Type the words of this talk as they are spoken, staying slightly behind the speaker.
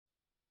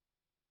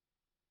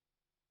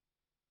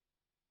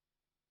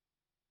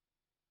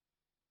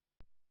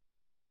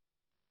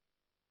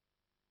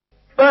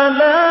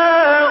فلا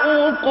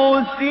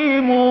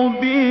أقسم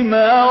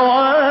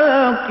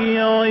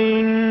بمواقع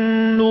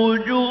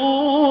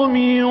النجوم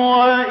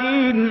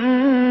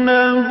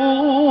وإنه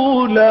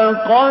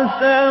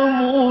لقسم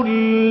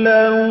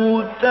لو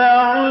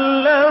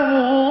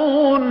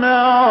تعلمون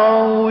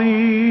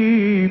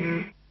عظيم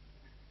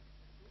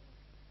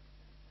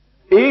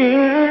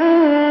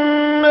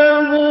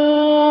إنه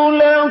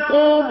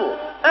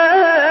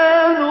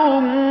لقرآن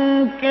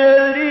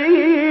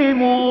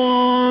كريم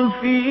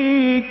في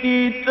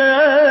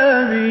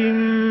كتاب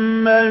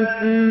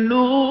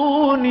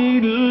مكنون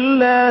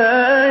لا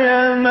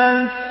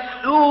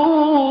يمسه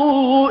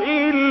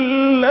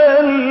إلا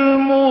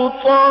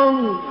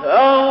المطهرون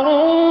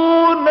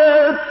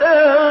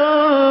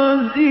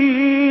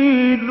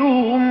تنزيل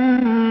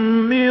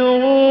من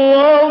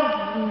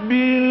رب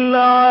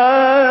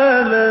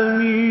العالمين.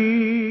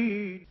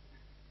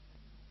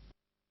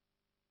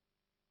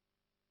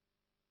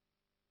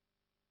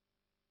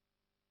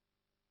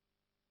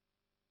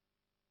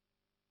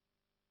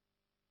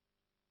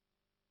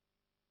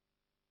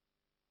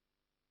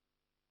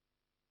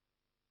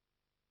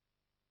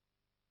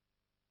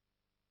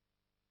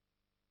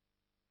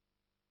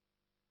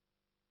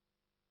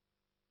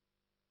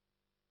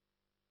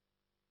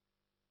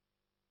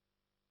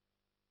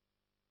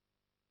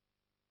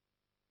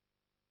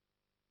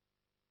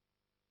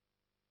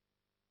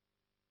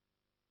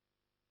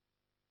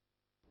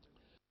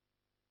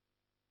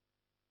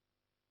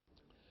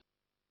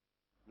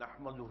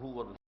 نحمده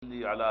ونصلي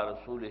على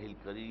رسوله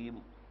الكريم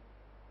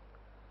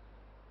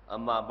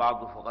اما بعد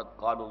فقد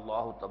قال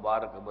الله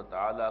تبارك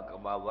وتعالى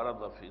كما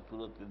ورد في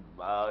سورة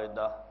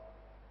المائدة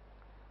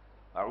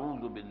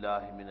اعوذ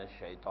بالله من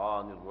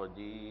الشيطان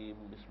الرجيم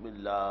بسم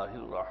الله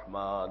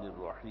الرحمن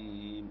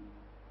الرحيم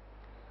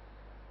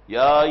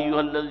يا ايها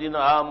الذين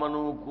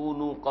آمنوا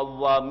كونوا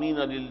قوامين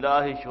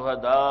لله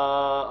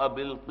شهداء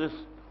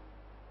بالقسط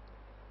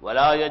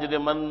ولا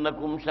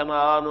يجرمنكم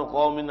شنآن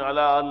قوم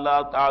على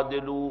ألا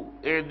تعدلوا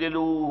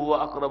اعدلوا هو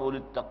أقرب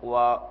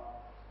للتقوى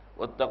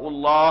واتقوا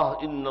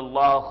الله إن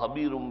الله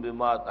خبير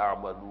بما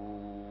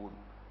تعملون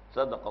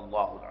صدق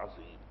الله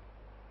العظيم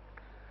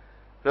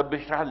رب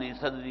اشرح لي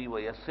صدري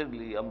ويسر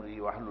لي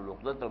أمري واحلل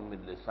عقدة من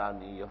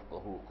لساني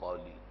يفقهوا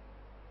قولي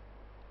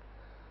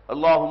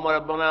اللهم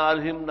ربنا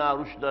ألهمنا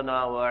رشدنا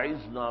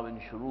وأعذنا من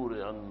شرور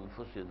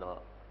أنفسنا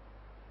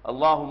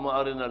اللهم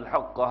أرنا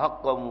الحق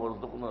حقا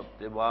وارزقنا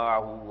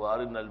اتباعه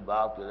وأرنا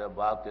الباطل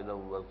باطلا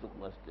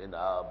وارزقنا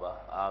اجتنابه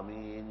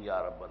آمین یا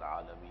رب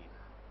العالمین۔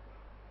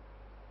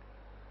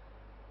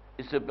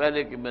 اس سے پہلے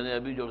کہ میں نے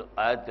ابھی جو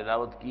آیت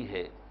تلاوت کی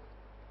ہے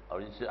اور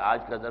جس سے آج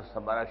کا درس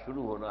ہمارا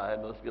شروع ہونا ہے،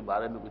 میں اس کے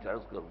بارے میں کچھ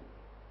عرض کروں۔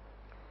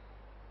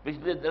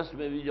 پچھلے درس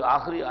میں بھی جو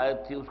آخری آیت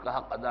تھی اس کا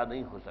حق ادا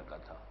نہیں ہو سکا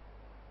تھا،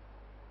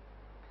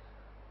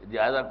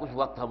 لہذا کچھ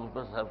وقت ہم اس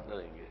پر صرف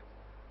کریں گے۔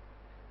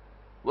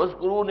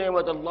 وَاذْكُرُوا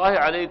نِعْمَةَ اللَّهِ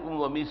عَلَيْكُمْ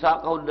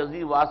وَمِيثَاقَهُ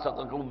الَّذِي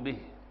وَاثَقَكُم بِهِ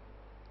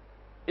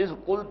إِذْ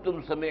قُلْتُمْ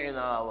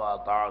سَمِعْنَا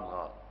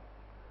وَأَطَعْنَا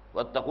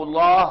وَاتَّقُوا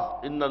اللَّهَ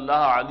إِنَّ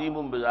اللَّهَ عَلِيمٌ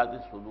بِذَاتِ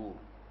الصُّدُورِ۔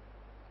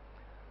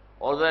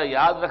 اور ذرا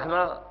یاد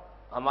رکھنا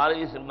ہمارے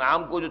اس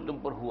انعام کو جو تم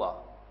پر ہوا،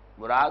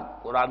 مراد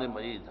قرآن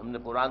مجید، ہم نے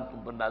قرآن تم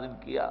پر نازل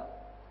کیا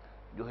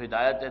جو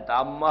ہدایت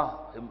تامہ،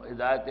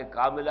 ہدایت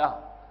کاملہ،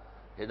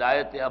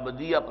 ہدایت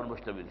ابدیہ پر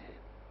مشتمل ہے۔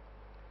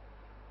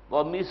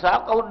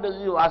 وَمِيثَاقَهُ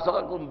الَّذِي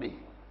وَاثَقَكُم بِهِ،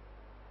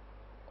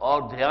 اور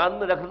دھیان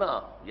میں رکھنا،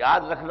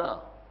 یاد رکھنا،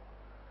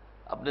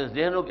 اپنے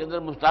ذہنوں کے اندر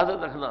مستحضر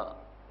رکھنا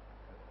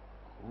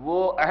وہ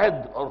عہد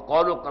اور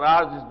قول و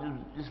قرار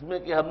جس میں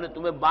کہ ہم نے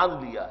تمہیں باندھ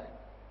لیا ہے۔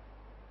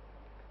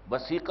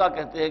 وثیقہ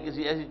کہتے ہیں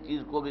کسی ایسی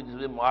چیز کو کہ جس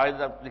میں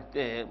معاہدہ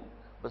لکھتے ہیں،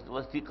 بس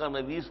وثیقہ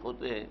نویس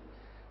ہوتے ہیں،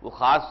 وہ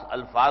خاص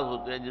الفاظ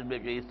ہوتے ہیں جن میں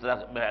کہ اس طرح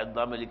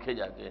معاہدہ میں لکھے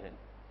جاتے ہیں،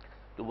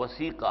 تو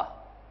وثیقہ۔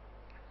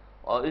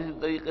 اور اسی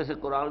طریقے سے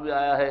قرآن میں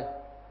آیا ہے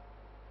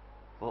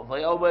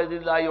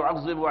فَيَوْمَئِذٍ لَا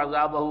يُعَذِّبُ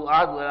عَذَابَهُ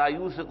أَحَدٌ وَلَا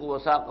يُوثِقُ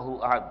وَثَاقَهُ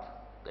أَحَدٌ،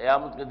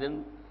 قیامت کے دن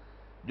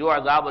جو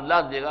عذاب اللہ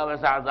دے گا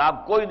ویسا عذاب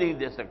کوئی نہیں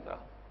دے سکتا،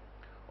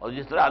 اور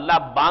جس طرح اللہ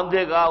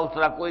باندھے گا اس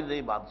طرح کوئی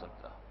نہیں باندھ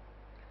سکتا۔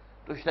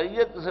 تو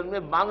شریعت اصل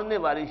میں باندھنے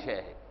والی شے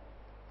ہے۔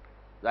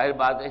 ظاہر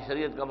بات ہے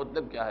شریعت کا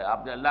مطلب کیا ہے؟ آپ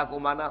نے اللہ کو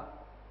مانا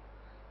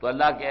تو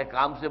اللہ کے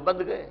احکام سے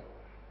بندھ گئے،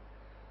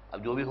 اب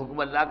جو بھی حکم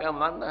اللہ کا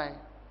ماننا ہے۔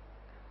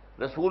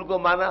 رسول کو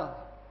مانا،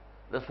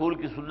 رسول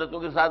کی سنتوں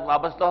کے ساتھ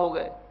وابستہ ہو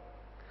گئے،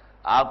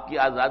 آپ کی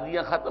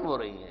آزادیاں ختم ہو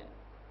رہی ہیں،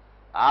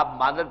 آپ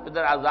مادر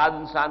پدر آزاد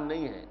انسان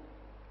نہیں ہیں،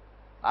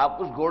 آپ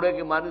اس گھوڑے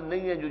کے مانند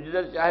نہیں ہیں جو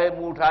جدھر چاہے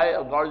منہ اٹھائے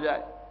اور دوڑ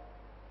جائے،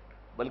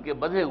 بلکہ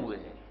بندھے ہوئے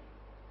ہیں۔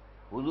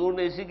 حضور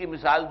نے اسی کی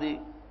مثال دی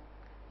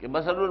کہ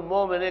مثل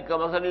المومن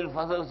کمثل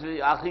الفصل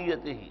فی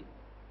عاقیتہ،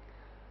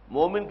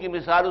 مومن کی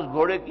مثال اس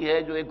گھوڑے کی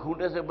ہے جو ایک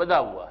کھوٹے سے بندھا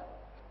ہوا ہے۔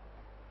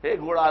 ایک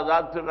گھوڑا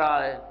آزاد پھر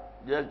رہا ہے،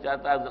 جدھر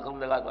چاہتا ہے زخم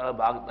لگاتا ہے،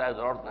 بھاگتا ہے،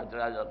 دوڑتا ہے،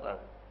 چلا جاتا ہے،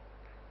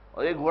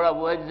 اور ایک گھوڑا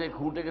وہ ہے جسے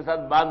کھوٹے کے ساتھ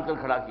باندھ کر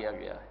کھڑا کیا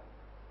گیا ہے۔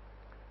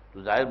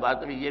 تو ظاہر بات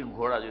ہے کہ یہ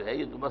گھوڑا جو ہے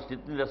یہ تو بس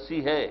جتنی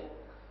رسی ہے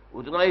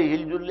اتنا ہی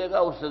ہل جل لے گا،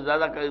 اس سے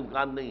زیادہ کا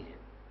امکان نہیں ہے۔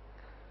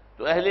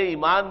 تو اہل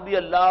ایمان بھی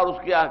اللہ اور اس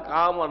کے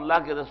احکام اور اللہ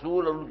کے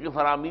رسول اور ان کے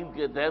فرامین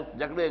کے تحت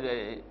جکڑے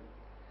گئے ہیں،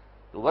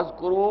 تو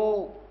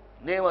وَاذْكُرُوا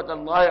نعمت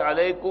اللہ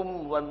علیکم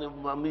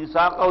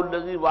ومیثاقہ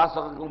الذی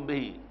واثقکم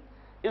بہ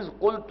اذ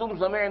قلتم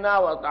سمعنا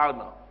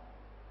واطعنا،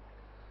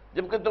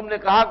 جبکہ تم نے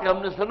کہا کہ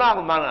ہم نے سنا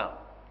اور مانا.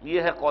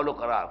 یہ ہے قول و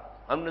قرار،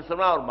 ہم نے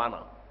سنا اور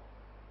مانا.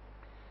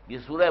 یہ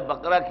سورہ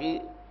بقرہ کی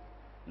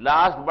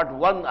لاسٹ بٹ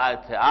ون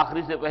آیت ہے،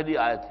 آخری سے پہلی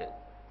آیت ہے.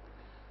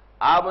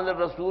 آمن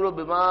الرسول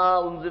بما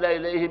انزل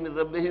الیہ من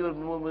ربہ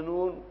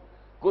والمؤمنون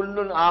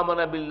کل آمن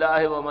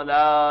باللہ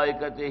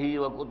وملائکتہ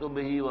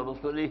وکتبہ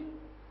ورسلہ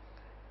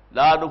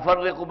لا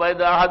نفرق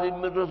بین احد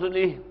من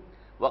رسلہ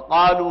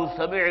وقالوا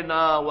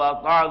سمعنا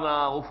واطعنا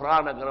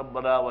غفرانک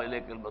ربنا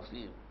والیک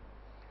المصیر.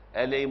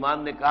 اہل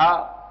ایمان نے کہا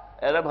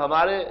اے رب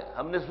ہمارے،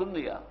 ہم نے سن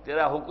لیا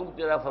تیرا حکم،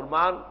 تیرا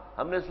فرمان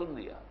ہم نے سن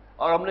لیا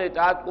اور ہم نے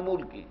اطاعت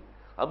قبول کی،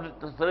 ہم نے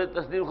سر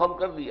تسلیم خم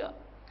کر دیا.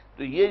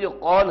 تو یہ جو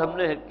قول ہم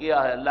نے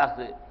کیا ہے اللہ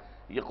سے،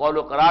 یہ قول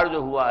و قرار جو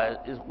ہوا ہے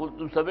اس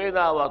قلتم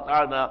سمعنا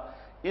واطعنا،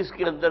 اس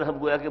کے اندر ہم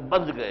گویا کہ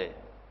بندھ گئے.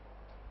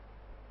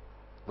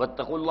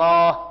 واتقوا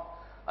اللہ،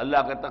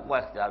 اللہ کا تقوی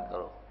اختیار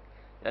کرو.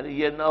 یعنی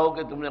یہ نہ ہو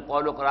کہ تم نے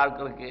قول و قرار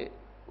کر کے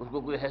اس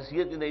کو کوئی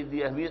حیثیت ہی نہیں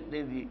دی، اہمیت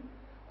نہیں دی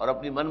اور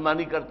اپنی من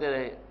مانی کرتے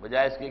رہے،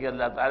 بجائے اس کے کہ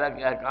اللہ تعالیٰ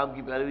کے احکام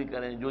کی پیروی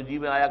کریں، جو جی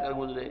میں آیا کر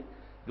گزرے،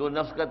 جو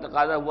نفس کا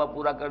تقاضا ہوا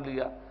پورا کر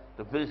لیا.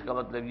 تو پھر اس کا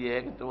مطلب یہ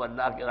ہے کہ تم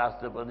اللہ کے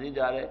راستے پر نہیں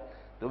جا رہے،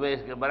 تمہیں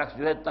اس کے برعکس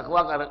جو ہے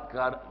تقوی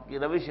کی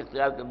روش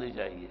اختیار کرنی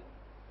چاہیے.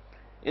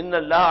 ان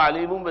اللہ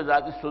علیم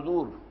بذات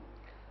الصدور،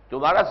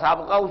 تمہارا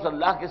سابقہ اس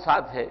اللہ کے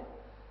ساتھ ہے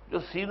جو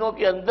سینوں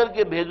کے اندر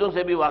کے بھیدوں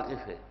سے بھی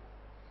واقف ہے.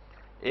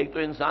 ایک تو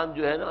انسان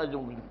جو ہے نا جو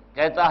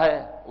کہتا ہے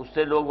اس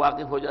سے لوگ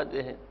واقف ہو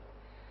جاتے ہیں،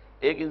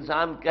 ایک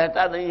انسان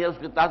کہتا نہیں ہے، اس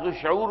کے تحت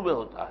شعور میں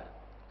ہوتا ہے،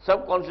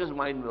 سب کانشیس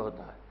مائنڈ میں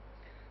ہوتا ہے.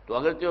 تو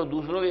اگرچہ وہ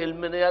دوسروں کے علم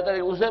میں نہیں آتا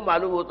لیکن اسے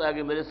معلوم ہوتا ہے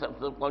کہ میرے سب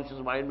کانشیس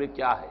مائنڈ میں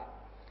کیا ہے،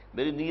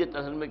 میری نیت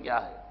اصل میں کیا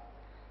ہے.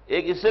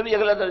 ایک اس سے بھی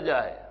اگلا درجہ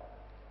ہے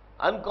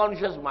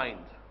انکانشیس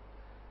مائنڈ،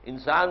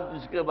 انسان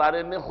جس کے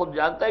بارے میں خود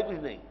جانتا ہی کچھ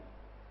نہیں،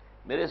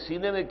 میرے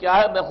سینے میں کیا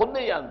ہے میں خود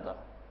نہیں جانتا،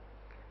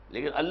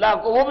 لیکن اللہ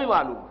کو وہ بھی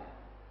معلوم ہے.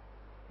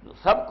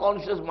 سب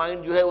کانشیس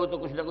مائنڈ جو ہے وہ تو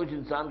کچھ نہ کچھ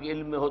انسان کے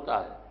علم میں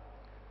ہوتا ہے،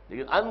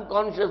 لیکن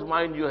انکانشیس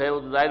مائنڈ جو ہے وہ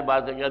تو ظاہر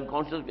بات ہے کہ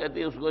انکانشیس کہتے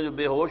ہیں اس کو جو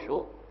بے ہوش ہو.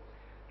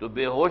 تو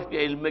بے ہوش کے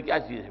علم میں کیا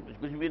چیز ہے؟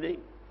 کچھ بھی نہیں.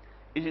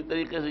 اسی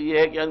طریقے سے یہ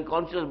ہے کہ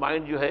انکانشیس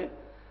مائنڈ جو ہے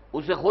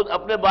اسے خود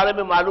اپنے بارے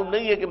میں معلوم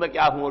نہیں ہے کہ میں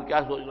کیا ہوں اور کیا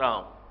سوچ رہا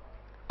ہوں،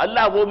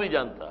 اللہ وہ بھی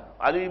جانتا ہے.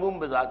 علیم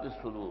بذات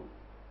الصدور.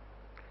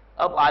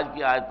 اب آج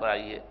کی آیت پر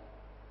آئیے.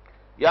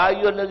 یا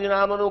ایھا الذین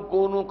آمنوا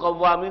کونوا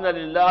قوامین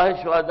للہ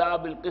شہداء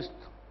بالقسط،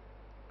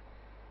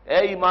 اے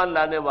ایمان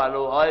لانے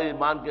والو، اے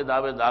ایمان کے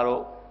دعوے دارو،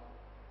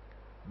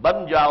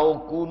 بن جاؤ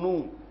کونو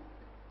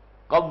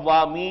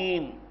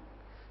قوامین،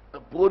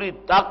 پوری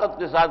طاقت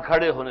کے ساتھ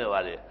کھڑے ہونے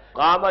والے.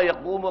 قام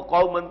یقوم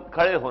قوما،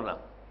 کھڑے ہونا،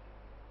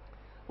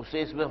 اس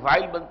سے اس میں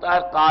فاعل بنتا ہے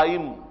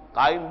قائم.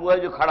 قائم ہوا ہے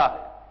جو کھڑا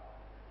ہے،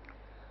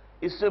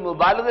 اس سے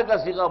مبالغے کا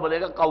صیغہ بنے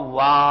گا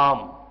قوام،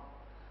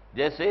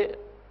 جیسے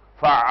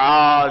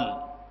فعال،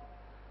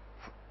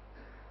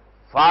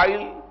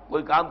 فاعل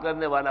کوئی کام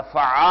کرنے والا،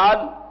 فعال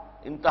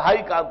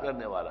انتہائی کام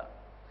کرنے والا.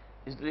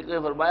 اس طریقے سے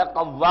فرمایا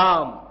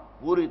قوام،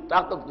 پوری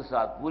طاقت کے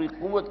ساتھ، پوری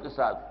قوت کے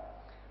ساتھ،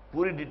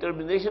 پوری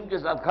ڈٹرمنیشن کے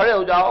ساتھ کھڑے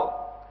ہو جاؤ.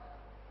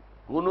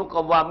 کونوا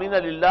قوامین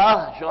للہ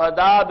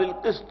شہداء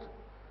بالقسط،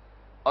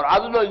 اور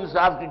عدل و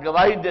انصاف کی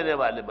گواہی دینے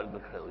والے بن کر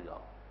کھڑے ہو جاؤ.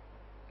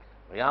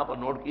 یہاں پر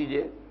نوٹ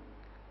کیجئے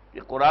کہ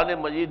قرآن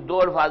مجید دو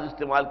الفاظ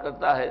استعمال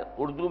کرتا ہے.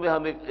 اردو میں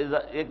ہم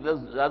ایک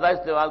لفظ زیادہ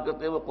استعمال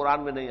کرتے ہیں، وہ قرآن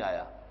میں نہیں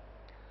آیا.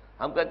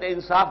 ہم کہتے ہیں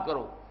انصاف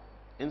کرو،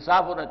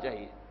 انصاف ہونا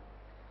چاہیے،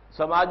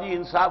 سماجی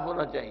انصاف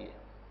ہونا چاہیے.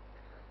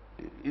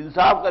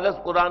 انصاف کا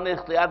لفظ قرآن نے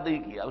اختیار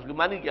نہیں کیا. اس کی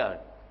معنی کیا ہے؟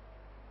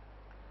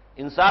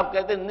 انصاف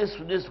کہتے ہیں نصف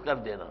نصف کر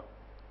دینا.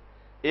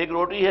 ایک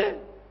روٹی ہے،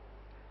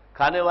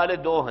 کھانے والے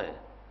دو ہیں،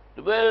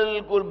 تو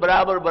بالکل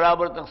برابر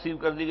برابر تقسیم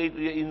کر دی گئی، تو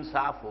یہ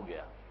انصاف ہو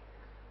گیا.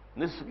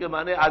 نصف کے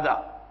معنی آدھا،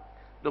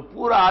 تو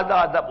پورا آدھا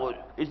آدھا بوجھ.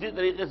 اسی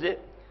طریقے سے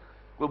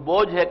کوئی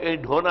بوجھ ہے، کہیں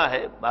ڈھونا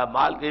ہے،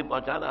 مال کہیں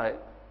پہنچانا ہے،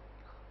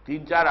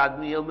 3-4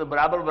 آدمی ہیں، ان میں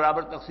برابر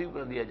برابر تقسیم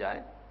کر دیا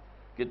جائے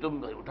کہ تم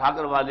اٹھا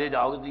کر وہاں لے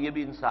جاؤ گے، تو یہ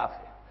بھی انصاف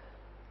ہے.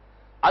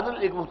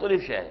 عدل ایک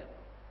مختلف شے ہے.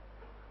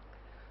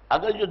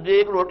 اگر جو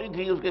ایک روٹی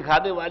تھی اس کے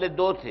کھانے والے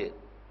دو تھے،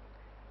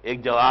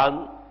 ایک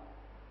جوان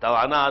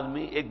توانا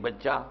آدمی، ایک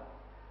بچہ،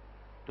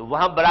 تو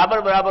وہاں برابر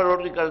برابر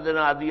روٹی کر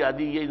دینا آدھی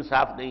آدھی، یہ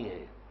انصاف نہیں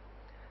ہے،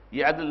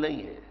 یہ عدل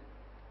نہیں ہے.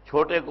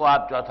 چھوٹے کو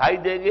آپ چوتھائی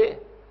دیں گے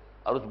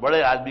اور اس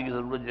بڑے آدمی کی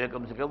ضرورت جو ہے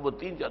کم سے کم وہ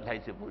 3/4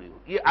 سے پوری ہو،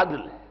 یہ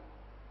عدل ہے.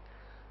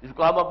 جس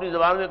کو ہم اپنی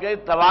زبان میں کہیں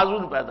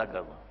توازن پیدا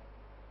کرنا،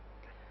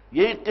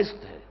 یہی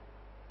قسط ہے.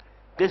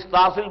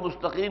 قسطاس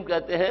المستقیم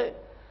کہتے ہیں،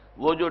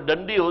 وہ جو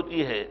ڈنڈی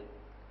ہوتی ہے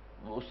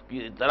اس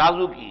کی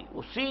ترازو کی،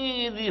 وہ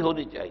سیدھی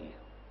ہونی چاہیے.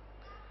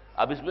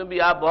 اب اس میں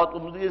بھی آپ بہت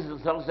عمدگی سے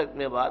سمجھ سکتے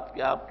ہیں بات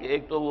کہ آپ کے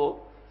ایک تو وہ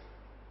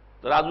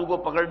ترازو کو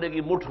پکڑنے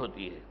کی مٹھ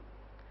ہوتی ہے،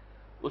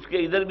 اس کے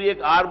ادھر بھی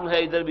ایک آرم ہے،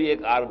 ادھر بھی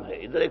ایک آرم ہے،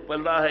 ادھر ایک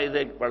پلڑا ہے، ادھر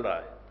ایک پلڑا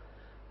ہے.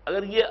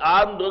 اگر یہ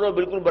آرم دونوں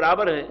بالکل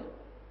برابر ہیں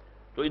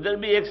تو ادھر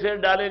بھی ایک سیر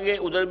ڈالیں گے،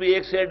 ادھر بھی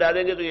ایک سیر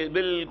ڈالیں گے، تو یہ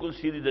بالکل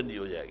سیدھی ڈنڈی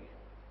ہو جائے گی.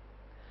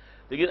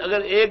 لیکن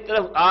اگر ایک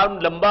طرف آرم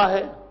لمبا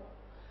ہے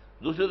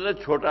دوسری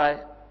طرف چھوٹا ہے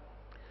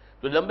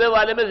تو لمبے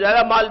والے میں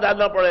زیادہ مال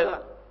ڈالنا پڑے گا،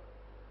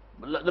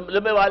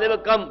 لمبے والے میں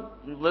کم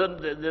وزن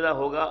دینا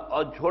ہوگا،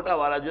 اور چھوٹا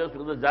والا جو ہے اس کے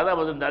اندر زیادہ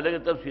وزن ڈالیں گے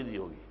تب سیدھی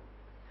ہوگی۔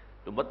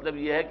 تو مطلب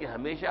یہ ہے کہ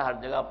ہمیشہ ہر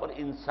جگہ پر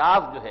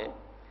انصاف جو ہے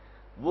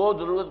وہ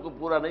ضرورت کو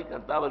پورا نہیں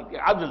کرتا بلکہ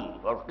عدل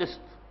اور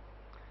قسط۔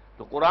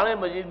 تو قرآن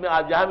مجید میں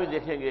آپ جہاں بھی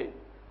دیکھیں گے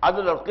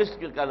عدل اور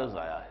قسط کا لفظ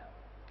آیا ہے۔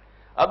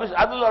 اب اس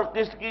عدل اور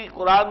قسط کی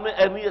قرآن میں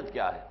اہمیت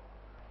کیا ہے؟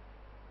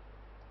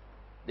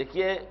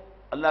 دیکھیے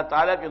اللہ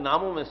تعالیٰ کے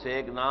ناموں میں سے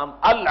ایک نام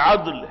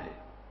العدل ہے،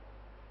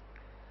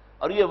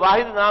 اور یہ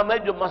واحد نام ہے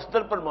جو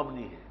مصدر پر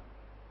مبنی ہے،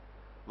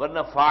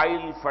 ورنہ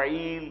فاعل،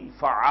 فعیل،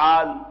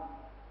 فعال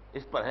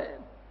اس پر ہے۔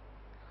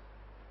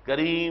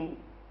 کریم،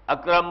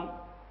 اکرم،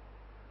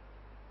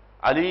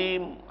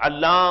 علیم،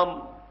 علام،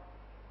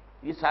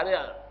 یہ سارے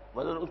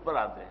وزن اس پر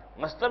آتے ہیں،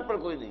 مصدر پر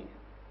کوئی نہیں ہے۔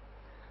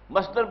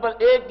 مصدر پر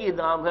ایک ہی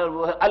نام ہے اور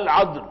وہ ہے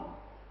العدل،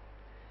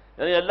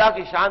 یعنی اللہ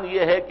کی شان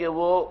یہ ہے کہ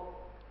وہ،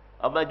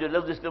 اب میں جو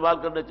لفظ استعمال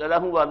کرنے چلا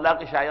ہوں وہ اللہ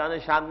کے شایان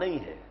شان نہیں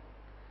ہے،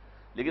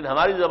 لیکن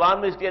ہماری زبان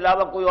میں اس کے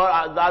علاوہ کوئی اور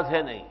انداز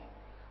ہے نہیں،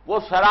 وہ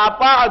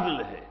سراپا عدل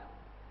ہے۔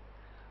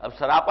 اب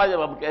سراپا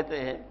جب ہم کہتے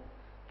ہیں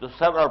تو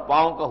سر اور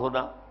پاؤں کا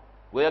ہونا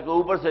گویا کہ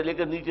اوپر سے لے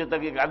کر نیچے تک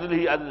ایک عدل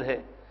ہی عدل ہے،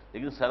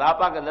 لیکن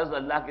سراپا کا لفظ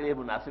اللہ کے لیے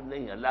مناسب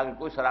نہیں ہے، اللہ کا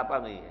کوئی سراپا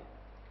نہیں ہے،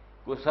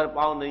 کوئی سر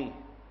پاؤں نہیں ہے۔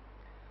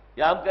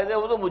 یا ہم کہتے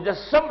ہیں وہ تو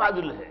مجسم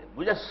عدل ہے،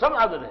 مجسم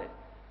عدل ہے،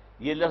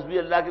 یہ لفظ بھی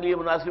اللہ کے لیے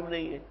مناسب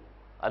نہیں ہے،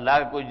 اللہ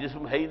کا کوئی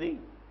جسم ہے ہی نہیں،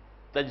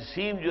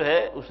 تجسیم جو ہے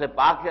اس سے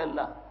پاک ہے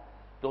اللہ،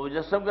 تو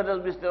مجسم کا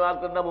لفظ بھی استعمال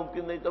کرنا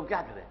ممکن نہیں، تو اب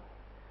کیا کریں؟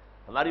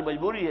 ہماری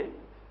مجبوری ہے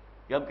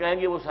کہ ہم کہیں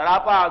گے وہ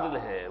سراپا عدل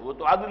ہے، وہ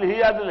تو عدل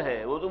ہی عدل ہے،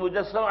 وہ تو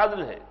مجسم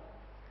عدل ہے۔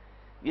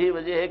 یہی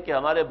وجہ ہے کہ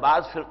ہمارے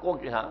بعض فرقوں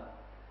کے ہاں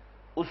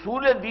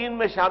اصول دین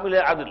میں شامل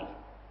ہے عدل،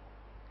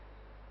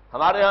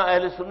 ہمارے ہاں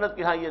اہل سنت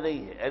کے ہاں یہ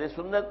نہیں ہے۔ اہل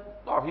سنت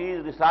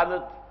توحید،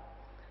 رسالت،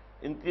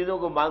 ان چیزوں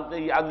کو مانتے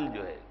ہیں، یہ عدل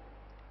جو ہے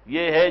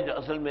یہ ہے جو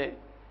اصل میں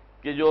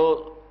کہ جو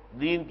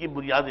دین کی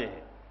بنیادیں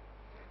ہیں۔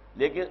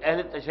 لیکن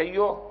اہل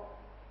تشیع،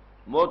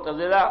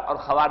 معتزلہ اور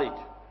خوارج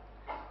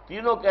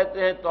تینوں کہتے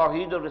ہیں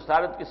توحید اور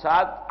رسالت کے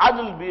ساتھ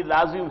عدل بھی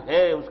لازم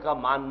ہے اس کا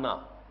ماننا،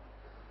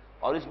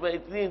 اور اس میں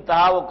اتنی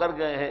انتہا وہ کر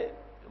گئے ہیں،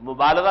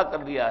 مبالغہ کر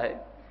لیا ہے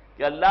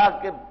کہ اللہ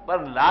کے پر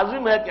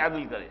لازم ہے کہ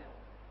عدل کرے۔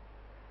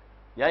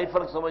 یہی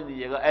فرق سمجھ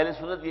لیجیے گا، اہل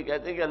سنت یہ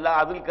کہتے ہیں کہ اللہ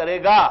عدل کرے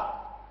گا،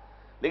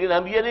 لیکن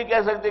ہم یہ نہیں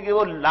کہہ سکتے کہ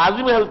وہ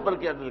لازم ہے اس پر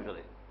کہ عدل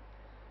کرے،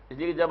 اس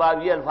لیے کہ جب آپ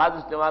یہ الفاظ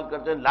استعمال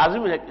کرتے ہیں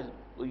لازم ہے کہ،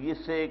 تو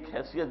اس سے ایک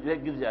حیثیت جو ہے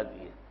گر جاتی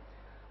ہے،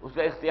 اس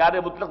کا اختیار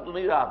مطلق تو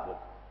نہیں رہا پھر۔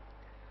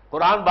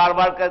 قرآن بار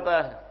بار کہتا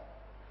ہے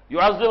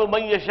یعذب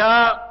من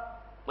یشاء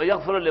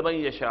ویغفر لمن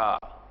یشاء،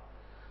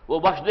 وہ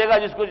بخش دے گا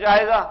جس کو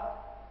چاہے گا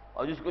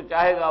اور جس کو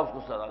چاہے گا اس کو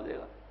سزا دے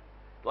گا۔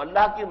 تو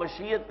اللہ کی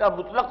مشیت کا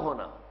مطلق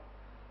ہونا،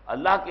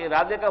 اللہ کے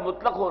ارادے کا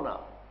مطلق ہونا،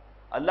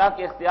 اللہ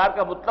کے اختیار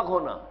کا مطلق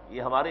ہونا،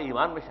 یہ ہمارے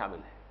ایمان میں شامل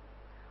ہے،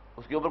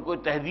 اس کے اوپر کوئی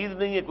تحدید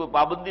نہیں ہے، کوئی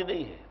پابندی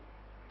نہیں ہے،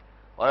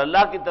 اور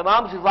اللہ کی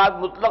تمام صفات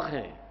مطلق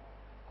ہیں،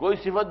 کوئی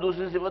صفت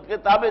دوسری صفت کے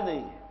تابع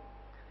نہیں ہے۔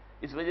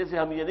 اس وجہ سے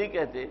ہم یہ نہیں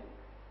کہتے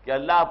کہ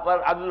اللہ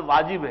پر عدل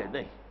واجب ہے،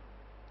 نہیں،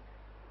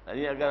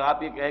 یعنی اگر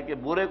آپ یہ کہیں کہ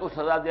برے کو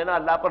سزا دینا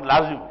اللہ پر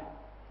لازم ہے،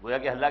 گویا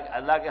کہ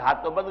اللہ کے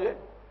ہاتھ تو بند گئے،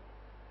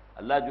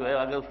 اللہ جو ہے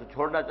اگر اس کو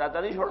چھوڑنا چاہتا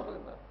نہیں چھوڑ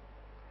سکتا۔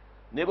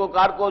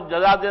 نیکوکار کو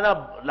جزا دینا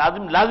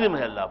لازم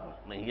ہے اللہ پر،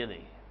 نہیں، یہ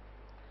نہیں ہے،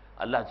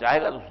 اللہ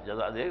چاہے گا تو اسے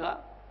جزا دے گا،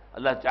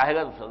 اللہ چاہے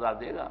گا تو سزا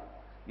دے گا۔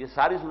 یہ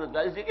ساری صورت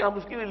ہے، اس لیے کہ ہم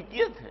اس کی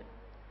ملکیت ہیں،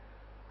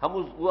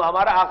 وہ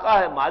ہمارا آقا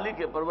ہے، مالک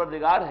ہے،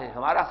 پروردگار ہے،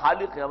 ہمارا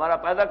خالق ہے، ہمارا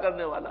پیدا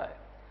کرنے والا ہے،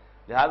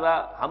 لہذا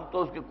ہم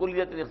تو اس کے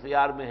کلیت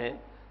اختیار میں ہیں۔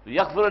 تو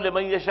یغفر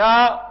لمن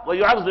یشاء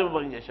ویعذب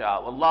من یشاء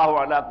واللہ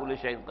علی کل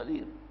شیء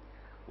قدیر،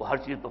 وہ ہر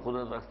چیز پر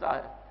قدرت رکھتا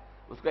ہے،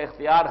 اس کا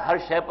اختیار ہر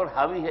شے پر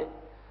حاوی ہے،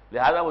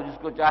 لہذا وہ جس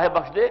کو چاہے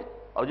بخش دے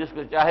اور جس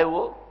کو چاہے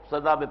وہ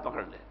سزا میں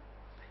پکڑ لے۔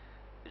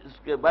 اس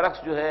کے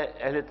برعکس جو ہے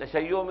اہل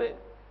تشیع میں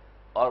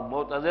اور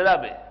معتزلہ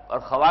میں اور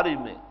خوارج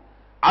میں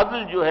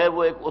عدل جو ہے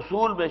وہ ایک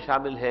اصول میں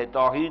شامل ہے،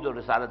 توحید اور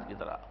رسالت کی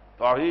طرح،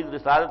 توحید،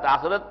 رسالت،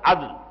 آخرت،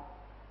 عدل۔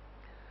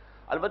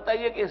 البتہ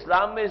یہ کہ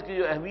اسلام میں اس کی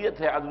جو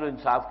اہمیت ہے عدل و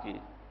انصاف کی،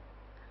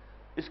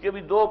 اس کے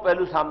بھی دو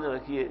پہلو سامنے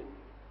رکھیے۔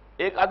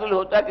 ایک عدل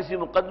ہوتا ہے کسی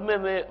مقدمے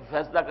میں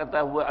فیصلہ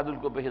کرتا ہوا عدل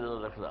کو پیش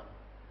نظر رکھنا،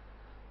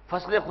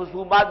 فصل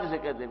خصومات جسے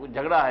کہتے ہیں، کوئی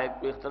جھگڑا ہے،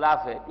 کوئی اختلاف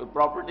ہے، کوئی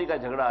پراپرٹی کا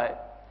جھگڑا ہے،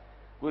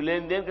 کوئی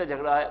لین دین کا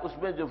جھگڑا ہے، اس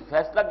میں جو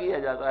فیصلہ کیا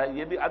جاتا ہے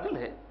یہ بھی عدل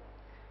ہے،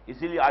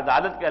 اسی لیے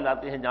عدالت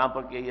کہلاتے ہیں جہاں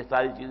پر کہ یہ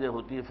ساری چیزیں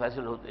ہوتی ہیں،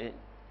 فیصل ہوتے ہیں۔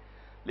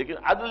 لیکن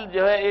عدل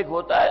جو ہے ایک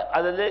ہوتا ہے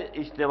عدل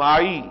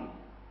اجتماعی،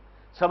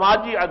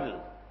 سماجی عدل،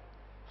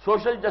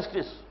 سوشل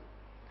جسٹس،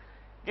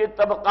 کہ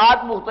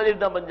طبقات مختلف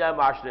نہ بن جائے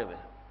معاشرے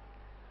میں،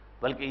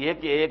 بلکہ یہ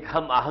کہ ایک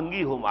ہم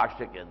آہنگی ہو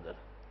معاشرے کے اندر،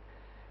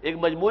 ایک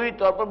مجموعی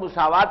طور پر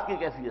مساوات کی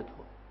کیفیت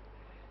ہو،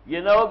 یہ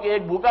نہ ہو کہ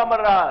ایک بھوکا مر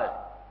رہا ہے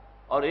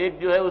اور ایک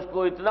جو ہے اس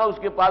کو اتنا اس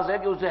کے پاس ہے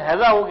کہ اسے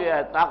ہیضہ ہو گیا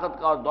ہے طاقت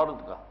کا اور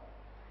دولت کا۔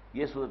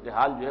 یہ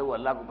صورتحال جو ہے وہ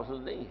اللہ کو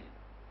پسند نہیں ہے،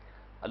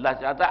 اللہ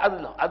چاہتا ہے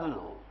عدل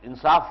ہو،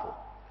 انصاف ہو۔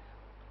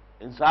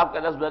 انصاف کا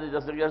لفظ میں نے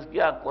جیسے عرض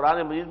کیا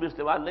قرآن مجید میں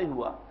استعمال نہیں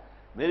ہوا،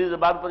 میری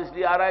زبان پر اس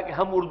لیے آ رہا ہے کہ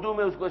ہم اردو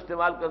میں اس کو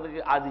استعمال کرنے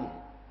کے عادی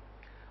ہیں۔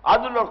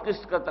 عدل اور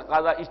قسط کا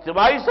تقاضا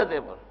اجتماعی سطح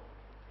پر،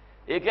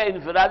 ایک ہے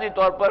انفرادی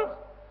طور پر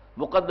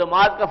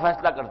مقدمات کا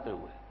فیصلہ کرتے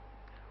ہوئے،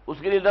 اس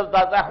کے لیے لفظ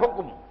آتا ہے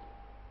حکم۔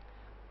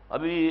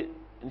 ابھی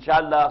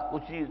انشاءاللہ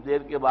کچھ ہی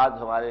دیر کے بعد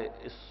ہمارے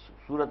اس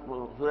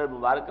سورہ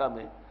مبارکہ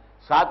میں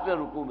 7ویں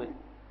رکوع میں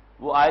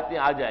وہ آیتیں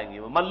آ جائیں گی،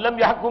 وَمَن لَّمْ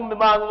يَحْكُم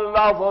بِمَا أَنزَلَ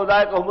اللَّهُ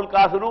فَأُولَٰئِكَ هُمُ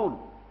الْكَافِرُونَ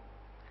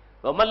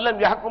وَمَن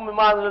لَّمْ يَحْكُم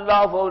بِمَا أَنزَلَ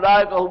اللَّهُ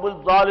فَأُولَٰئِكَ هُمُ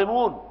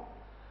الظَّالِمُونَ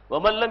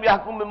وَمَن لَّمْ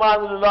يَحْكُم بِمَا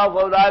أَنزَلَ اللَّهُ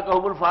فَأُولَٰئِكَ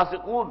هُمُ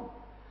الْفَاسِقُونَ،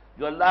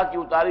 جو اللہ کی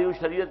اتاری ہوئی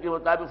شریعت کے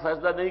مطابق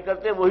فیصلہ نہیں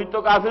کرتے وہی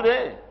تو کافر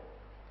ہیں،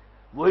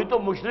 وہی تو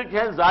مشرک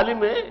ہیں، ظالم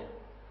ہیں،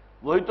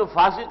 وہی تو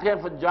فاسق ہیں،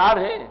 فجار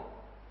ہیں۔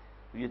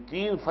 یہ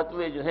تین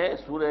فتوے جو ہیں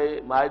سورہ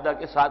مائدہ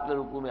کے 7ویں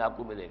رکوع میں آپ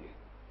کو ملیں گے۔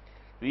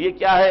 تو یہ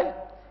کیا ہے؟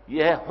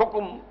 یہ ہے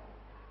حکم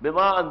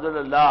بما انزل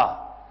اللہ،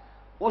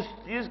 اس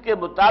چیز کے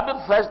مطابق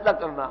فیصلہ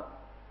کرنا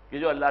کہ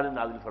جو اللہ نے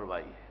نازل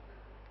فرمائی ہے،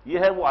 یہ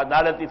ہے وہ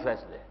عدالتی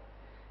فیصلے۔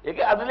 ایک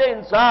ہے عدل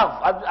انصاف،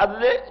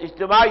 عدل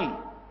اجتماعی،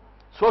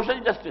 سوشل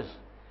جسٹس،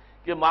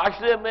 کہ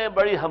معاشرے میں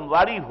بڑی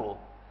ہمواری ہو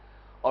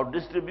اور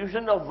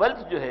ڈسٹریبیوشن آف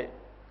ویلتھ جو ہے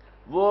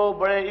وہ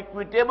بڑے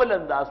ایکویٹیبل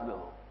انداز میں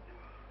ہو۔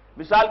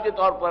 مثال کے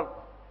طور پر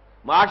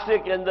معاشرے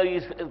کے اندر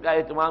اس کا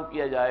اہتمام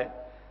کیا جائے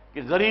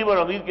کہ غریب اور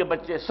امیر کے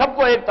بچے سب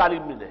کو ایک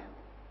تعلیم ملے۔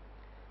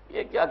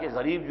 یہ کیا کہ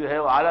غریب جو ہے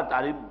وہ اعلیٰ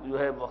تعلیم جو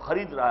ہے وہ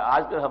خرید رہا ہے۔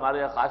 آج کل ہمارے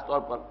یہاں خاص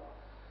طور پر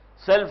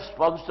سیلف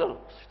اسپانسر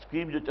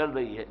اسکیم جو چل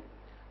رہی ہے،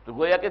 تو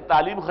گویا کہ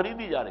تعلیم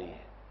خریدی جا رہی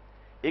ہے،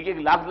 ایک ایک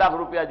لاکھ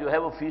روپیہ جو ہے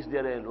وہ فیس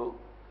دے رہے ہیں لوگ،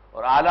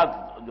 اور اعلیٰ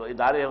جو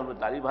ادارے ہیں ان میں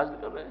تعلیم حاصل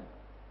کر رہے ہیں۔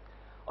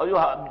 اور جو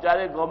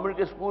بیچارے گورنمنٹ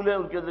کے اسکول ہیں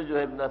ان کے اندر جو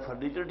ہے نہ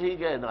فرنیچر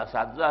ٹھیک ہے، نہ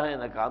اساتذہ ہیں،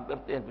 نہ کام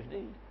کرتے ہیں، کچھ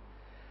نہیں ہے۔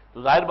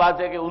 تو ظاہر بات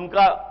ہے کہ ان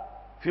کا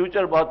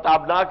فیوچر بہت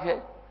تابناک ہے۔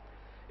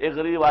 ایک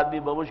غریب آدمی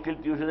بمشکل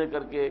ٹیوشنیں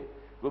کر کے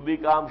کوئی بھی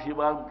کام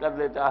شیمان کر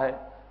لیتا ہے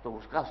تو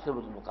اس کا اس سے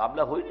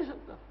مقابلہ ہو ہی نہیں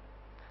سکتا۔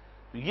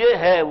 تو یہ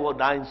ہے وہ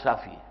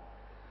ناانصافی۔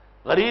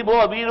 غریب ہو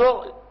امیر ہو،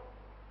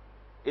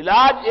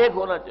 علاج ایک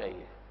ہونا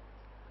چاہیے۔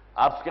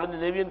 آپ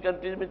اسکینڈینیوین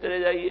کنٹریز میں چلے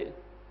جائیے،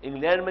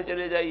 انگلینڈ میں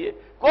چلے جائیے،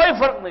 کوئی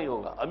فرق نہیں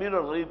ہوگا، امیر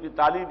اور غریب کی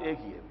تعلیم ایک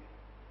ہی ہے،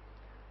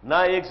 نہ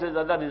ایک سے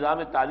زیادہ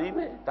نظام تعلیم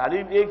ہے،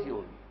 تعلیم ایک ہی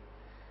ہوگی۔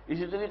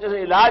 اسی طریقے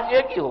سے علاج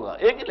ایک ہی ہوگا،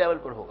 ایک ہی لیول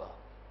پر ہوگا،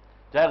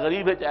 چاہے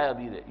غریب ہے چاہے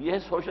امیر ہے۔ یہ ہے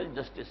سوشل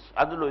جسٹس،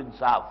 عدل و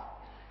انصاف۔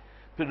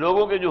 پھر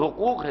لوگوں کے جو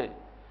حقوق ہیں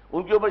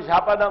ان کے اوپر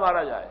چھاپا نہ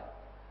مارا جائے،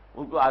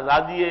 ان کو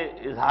آزادی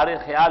اظہار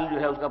خیال جو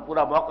ہے اس کا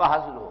پورا موقع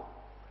حاصل ہو،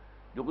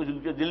 جو کچھ ان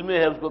کے دل میں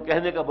ہے اس کو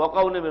کہنے کا موقع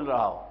انہیں مل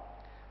رہا ہو۔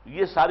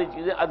 یہ ساری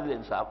چیزیں عدل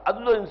انصاف۔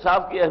 عدل و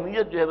انصاف کی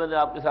اہمیت جو ہے میں نے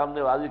آپ کے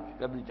سامنے واضح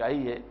کرنی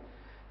چاہیے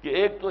کہ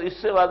ایک تو اس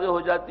سے واضح ہو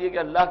جاتی ہے کہ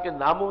اللہ کے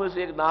ناموں میں سے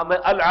ایک نام ہے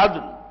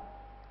العدل،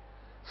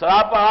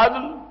 سراپا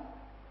عدل،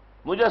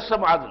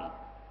 مجسم عدل۔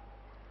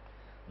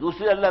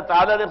 دوسری اللہ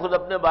تعالیٰ نے خود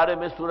اپنے بارے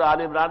میں سورہ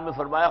آل عمران میں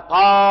فرمایا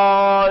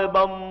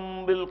قائما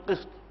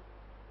بالقسط،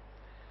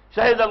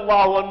 شہد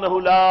اللہ انہ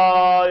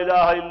لا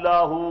الہ الا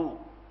ہو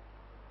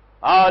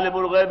عالم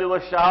الغیب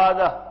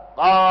والشہادہ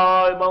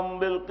قائما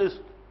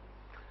بالقسط۔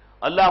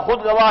 اللہ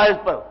خود گواہ ہے اس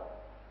پر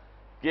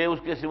کہ اس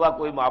کے سوا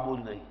کوئی معبود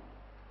نہیں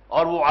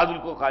اور وہ عدل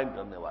کو قائم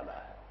کرنے والا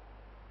ہے۔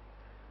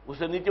 اس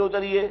سے نیچے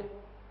اتریے،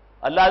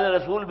 اللہ نے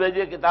رسول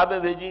بھیجے، کتابیں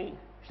بھیجی،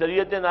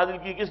 شریعتیں نازل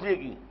کی، کس لیے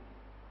کی؟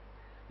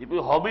 یہ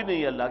کوئی ہابی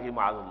نہیں ہے اللہ کی،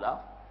 معاذ اللہ،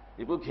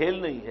 یہ کوئی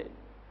کھیل نہیں ہے۔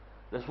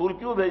 رسول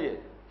کیوں بھیجے؟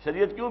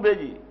 شریعت کیوں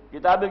بھیجی؟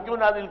 کتابیں کیوں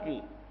نازل کی؟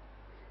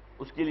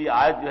 اس کے لیے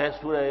آیت جو ہے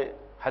سورہ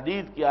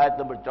حدید کی آیت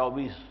نمبر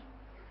 24،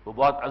 وہ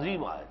بہت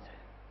عظیم آیت ہے،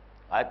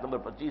 آیت نمبر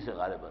 25 ہے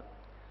غالباً۔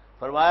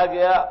 فرمایا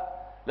گیا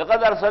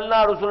لقد ارسلنا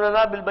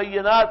رسلنا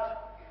بالبینات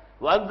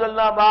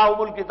وانزلنا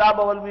معهم الکتاب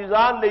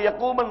والمیزان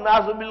لیقوم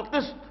الناس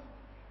بالقسط۔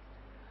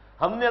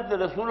 ہم نے اپنے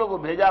رسولوں کو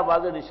بھیجا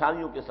واضح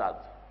نشانیوں کے ساتھ،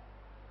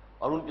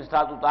 اور ان کے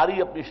ساتھ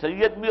اتاری اپنی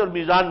شریعت بھی اور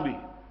میزان بھی،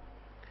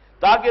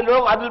 تاکہ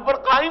لوگ عدل پر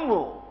قائم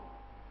ہوں۔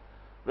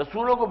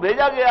 رسولوں کو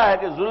بھیجا گیا ہے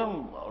کہ ظلم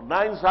اور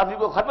ناانصافی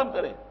کو ختم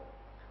کریں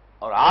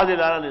اور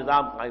عادلانہ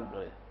نظام قائم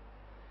کریں۔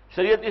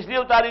 شریعت اس لیے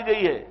اتاری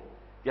گئی ہے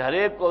کہ ہر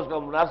ایک کو اس کا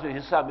مناسب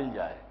حصہ مل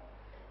جائے،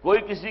 کوئی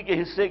کسی کے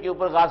حصے کے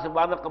اوپر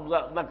غاصبانہ قبضہ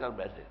نہ کر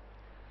بیٹھے۔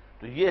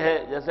 تو یہ ہے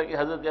جیسا کہ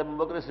حضرت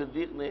ابوبکر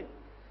صدیق نے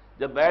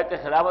جب بیعت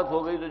خلافت ہو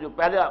گئی تو جو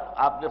پہلے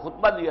آپ نے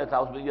خطبہ دیا تھا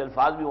اس میں یہ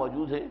الفاظ بھی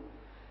موجود ہیں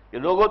کہ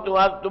لوگوں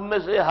تم میں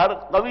سے ہر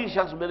قوی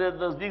شخص میرے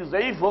نزدیک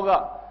ضعیف ہوگا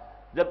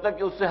جب تک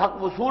کہ اس سے حق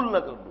وصول نہ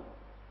کر دوں،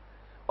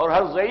 اور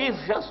ہر ضعیف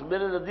شخص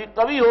میرے نزدیک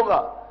قوی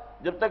ہوگا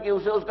جب تک کہ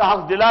اسے اس کا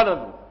حق دلا نہ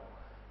دوں۔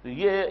 تو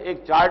یہ ایک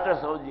چارٹر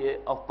سمجھیے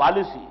آف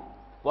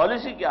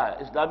پالیسی کیا ہے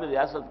اسلامی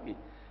ریاست کی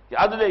کہ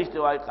عدل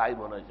اجتماعی قائم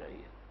ہونا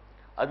چاہیے۔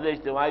 عدل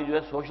اجتماعی جو ہے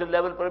سوشل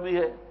لیول پر بھی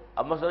ہے۔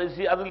 اب مثلا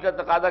اسی عدل کا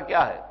تقاضا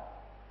کیا ہے؟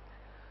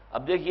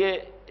 اب دیکھیے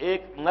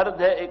ایک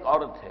مرد ہے ایک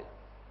عورت ہے،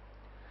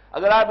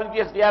 اگر آپ ان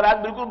کے اختیارات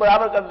بالکل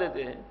برابر کر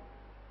دیتے ہیں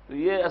تو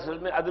یہ اصل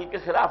میں عدل کے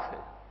خلاف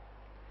ہے،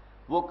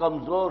 وہ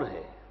کمزور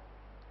ہے۔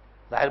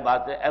 ظاہر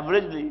بات ہے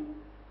ایوریجلی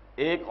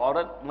ایک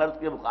عورت مرد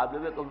کے مقابلے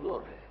میں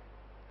کمزور ہے،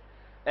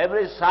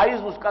 ایوریج سائز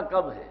اس کا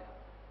کم ہے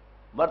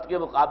مرد کے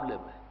مقابلے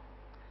میں۔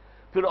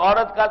 پھر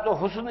عورت کا تو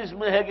حسن اس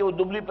میں ہے کہ وہ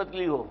دبلی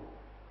پتلی ہو،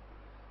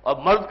 اور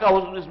مرد کا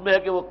حسن اس میں ہے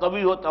کہ وہ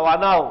قوی ہو،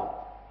 توانا ہو.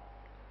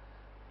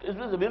 تو اس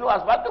میں زمین و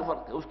آسمان کا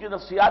فرق ہے. اس کی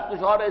نفسیات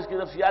کچھ اور ہے، اس کی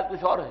نفسیات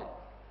کچھ اور ہے.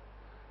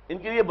 ان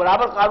کے لیے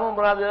برابر قانون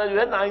بنا دینا جو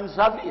ہے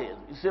ناانصافی ہے.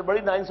 اس سے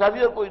بڑی ناانصافی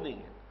اور کوئی نہیں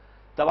ہے.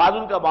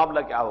 توازن کا معاملہ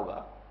کیا ہوگا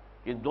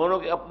کہ دونوں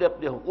کے اپنے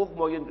اپنے حقوق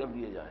معین کر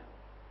دیے جائیں.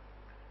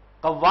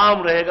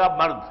 قوام رہے گا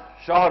مرد،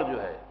 شوہر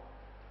جو ہے،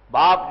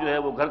 باپ جو ہے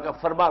وہ گھر کا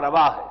فرما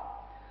روا ہے.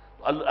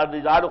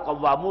 الرجال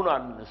قوامون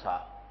علی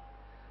النساء.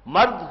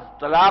 مرد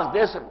طلاق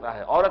دے سکتا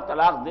ہے، عورت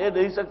طلاق دے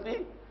نہیں سکتی،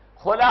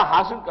 خلا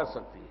حاصل کر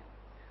سکتی ہے.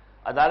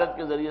 عدالت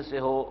کے ذریعے سے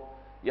ہو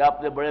یا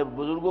اپنے بڑے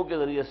بزرگوں کے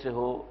ذریعے سے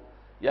ہو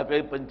یا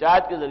کہیں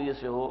پنچایت کے ذریعے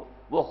سے ہو،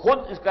 وہ خود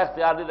اس کا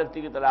اختیار نہیں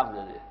رکھتی کہ طلاق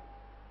دے دے.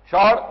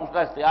 شوہر اس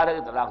کا اختیار ہے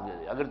کہ طلاق دے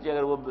دے، اگرچہ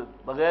اگر وہ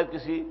بغیر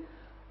کسی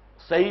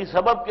صحیح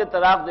سبب کے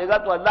طلاق دے گا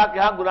تو اللہ کے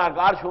ہاں گناہ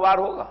گار شمار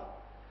ہوگا،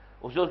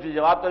 اسے اس کی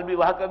جواب طلبی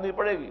وہاں کرنی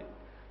پڑے گی.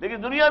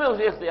 لیکن دنیا میں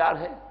اسے اختیار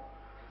ہے.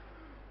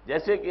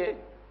 جیسے کہ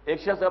ایک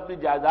شخص اپنی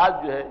جائیداد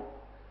جو ہے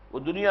وہ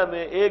دنیا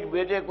میں ایک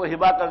بیٹے کو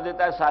ہبہ کر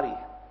دیتا ہے ساری.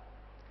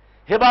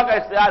 ہبہ کا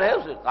اختیار ہے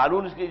اسے،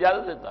 قانون اس کی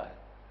اجازت دیتا ہے.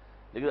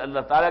 لیکن اللہ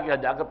تعالیٰ کے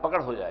یہاں جا کر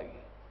پکڑ ہو جائے گی.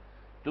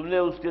 تم نے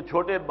اس کے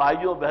چھوٹے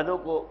بھائیوں بہنوں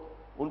کو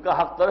ان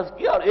کا حق تلف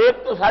کیا اور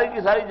ایک تو ساری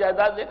کی ساری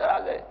جائیداد لے کر آ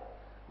گئے،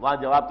 وہاں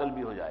جواب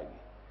طلبی ہو جائے گی.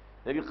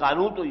 لیکن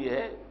قانون تو یہ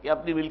ہے کہ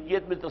اپنی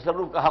ملکیت میں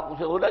تصرف کا حق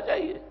اسے ہونا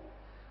چاہیے،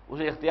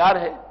 اسے اختیار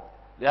ہے.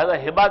 لہذا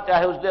ہبہ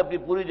چاہے اس نے اپنی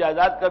پوری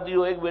جائیداد کر دی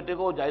ہو ایک بیٹے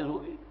کو، وہ جائز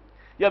ہوگی.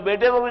 یا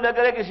بیٹے کو بھی نہ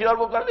کرے، کسی اور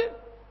کو کر دے.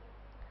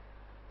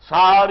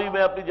 ساری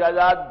میں اپنی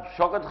جائیداد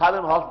شوکت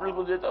خادم ہاسپٹل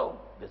کو دیتا ہوں،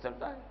 دے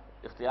سکتا ہے،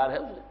 اختیار ہے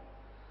اسے.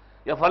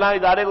 یا فلاں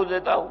ادارے کو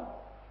دیتا ہوں،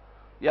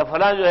 یا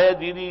فلاں جو ہے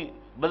دینی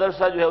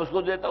مدرسہ جو ہے اس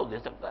کو دیتا ہوں، دے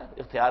سکتا ہے،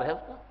 اختیار ہے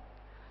اس کا.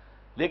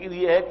 لیکن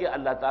یہ ہے کہ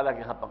اللہ تعالیٰ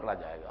کے ہاں پکڑا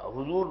جائے گا.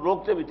 حضور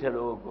روکتے بھی تھے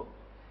لوگوں کو.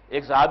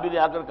 ایک صحابی نے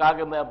آ کر کہا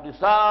کہ میں اپنی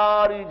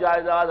ساری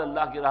جائیداد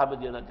اللہ کی راہ میں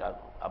دینا چاہتا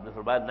ہوں. آپ نے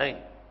فرمایا نہیں،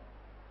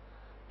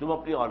 تم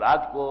اپنی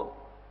اولاد کو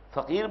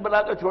فقیر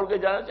بنا کر چھوڑ کے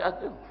جانا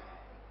چاہتے ہو؟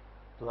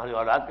 تمہاری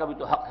اولاد کا بھی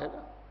تو حق ہے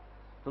نا.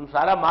 تم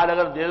سارا مال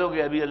اگر دے دو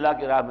گے ابھی اللہ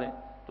کی راہ میں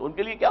تو ان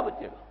کے لیے کیا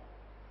بچے گا؟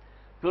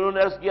 پھر انہوں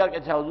نے عرض کیا کہ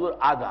اچھا حضور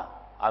آدھا.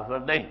 آپ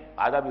فرمایا نہیں،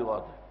 آدھا بھی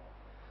بہت ہے.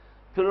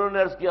 پھر انہوں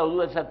نے عرض کیا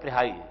حضور اچھا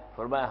تہائی.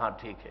 فرمایا ہاں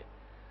ٹھیک ہے.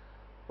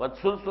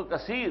 والثلث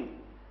کثیر،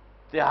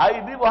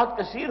 تہائی بھی بہت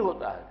کثیر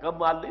ہوتا ہے، کم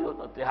مال نہیں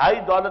ہوتا. تہائی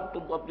دولت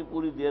تم اپنی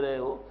پوری دے رہے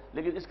ہو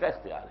لیکن اس کا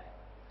اختیار ہے.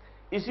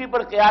 اسی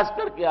پر قیاس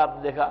کر کے آپ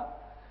نے دیکھا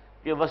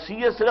کہ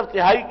وصیت صرف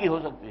تہائی کی ہو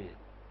سکتی ہے.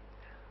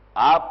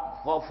 آپ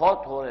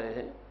فوت ہو رہے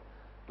ہیں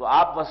تو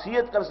آپ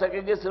وصیت کر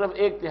سکیں گے صرف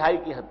ایک تہائی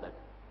کی حد تک،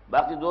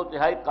 باقی دو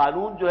تہائی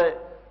قانون جو ہے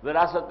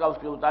وراثت کا اس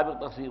کے مطابق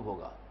تقسیم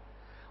ہوگا.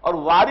 اور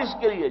وارث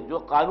کے لیے جو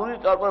قانونی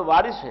طور پر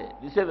وارث ہے،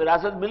 جسے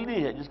وراثت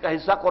ملنی ہے، جس کا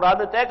حصہ قرآن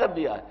نے طے کر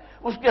دیا ہے،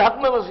 اس کے حق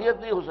میں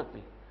وصیت نہیں ہو سکتی.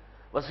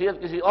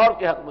 وصیت کسی اور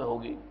کے حق میں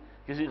ہوگی،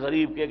 کسی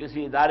غریب کے،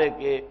 کسی ادارے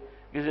کے،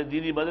 کسی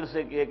دینی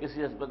مدرسے کے،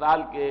 کسی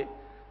ہسپتال کے،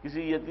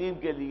 کسی یتیم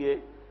کے لیے،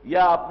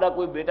 یا اپنا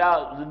کوئی بیٹا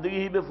زندگی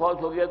ہی میں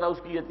فوت ہو گیا تھا،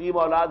 اس کی یتیم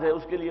اولاد ہے،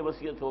 اس کے لیے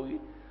وصیت ہوگی.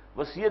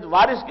 وصیت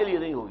وارث کے لیے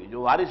نہیں ہوگی.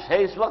 جو وارث ہے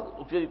اس وقت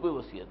اس کے لیے کوئی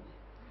وصیت نہیں.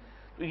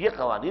 تو یہ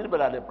قوانین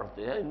بنانے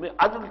پڑتے ہیں، ان میں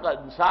عدل کا،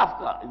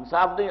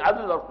 انصاف نہیں،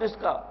 عدل اور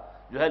قسط کا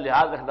جو ہے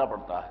لحاظ رکھنا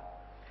پڑتا ہے.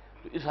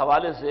 تو اس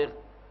حوالے سے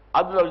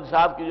عدل اور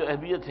انصاف کی جو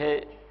اہمیت ہے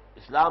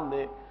اسلام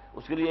میں،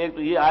 اس کے لیے ایک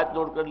تو یہ آیت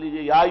نوٹ کر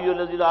لیجئے، یا ایھا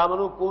الذین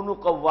آمنوا کونوا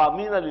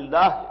قوامین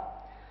للہ.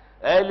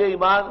 اہل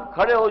ایمان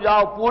کھڑے ہو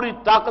جاؤ پوری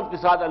طاقت کے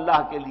ساتھ اللہ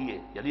کے لیے،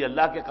 یعنی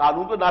اللہ کے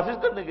قانون کو نافذ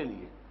کرنے کے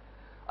لیے،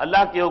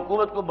 اللہ کی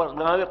حکومت کو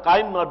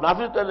قائم اور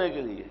نافذ کرنے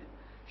کے لیے.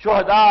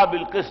 شہداء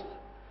بالقسط،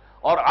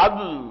 اور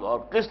عدل اور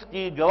قسط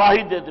کی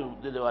گواہی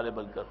دینے والے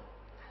بن کر.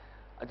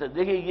 اچھا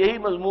دیکھیے، یہی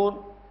مضمون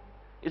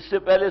اس سے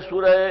پہلے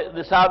سورہ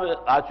نساء میں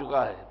آ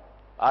چکا ہے.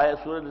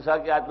 سورہ نساء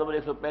کی آیت نمبر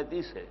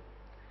 135 ہے،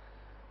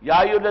 یا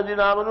ایھا الذین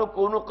آمنوا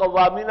کونوا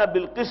قوامین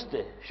بالقسط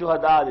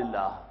شہداء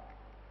للہ.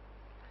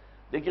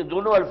 دیکھیے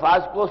دونوں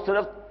الفاظ کو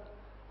صرف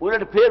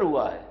الٹ پھیر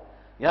ہوا ہے.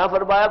 یہاں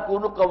فرمایا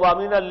کونوا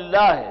قوامین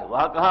للہ ہے،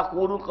 وہاں کہا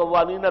کونوا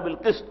قوامین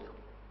بالقسط.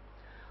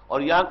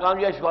 اور یہاں کہا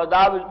گیا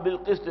شہداء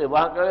بالقسط ہے،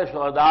 وہاں کہا گیا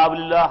شہداء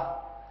للہ.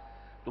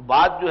 تو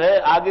بات جو ہے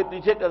آگے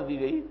پیچھے کر دی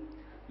گئی،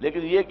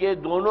 لیکن یہ کہ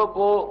دونوں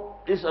کو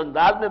اس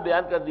انداز میں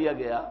بیان کر دیا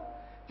گیا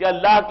کہ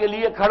اللہ کے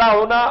لیے کھڑا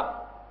ہونا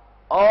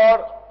اور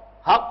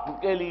حق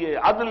کے لیے،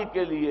 عدل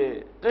کے لیے،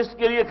 قسط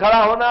کے لیے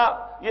کھڑا ہونا،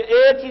 یہ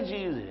ایک ہی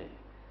چیز ہے.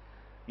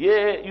 یہ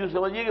یوں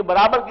سمجھیے کہ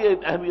برابر کی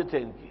اہمیت ہے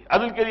ان کی.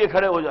 عدل کے لیے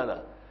کھڑے ہو جانا،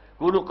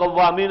 کونوا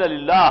قوامین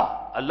للہ،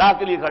 اللہ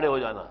کے لیے کھڑے ہو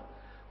جانا.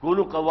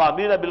 کونوا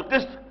قوامین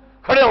بالقسط،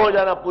 کھڑے ہو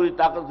جانا پوری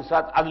طاقت کے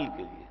ساتھ عدل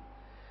کے لیے.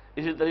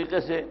 اسی طریقے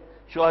سے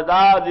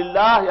شہداء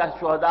للہ یا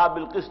شہداء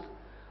بالقسط،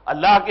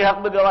 اللہ کے حق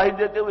میں گواہی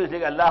دیتے ہوئے، اس لیے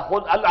کہ اللہ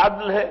خود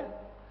العدل ہے،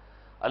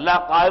 اللہ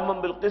قائم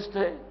بالقسط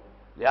ہے.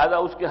 لہذا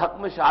اس کے حق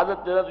میں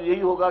شہادت دینا تو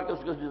یہی ہوگا کہ اس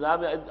کے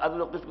نظام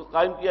عدل و قسط کو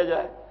قائم کیا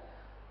جائے.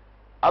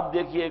 اب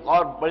دیکھیے ایک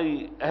اور بڑی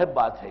اہم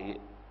بات ہے، یہ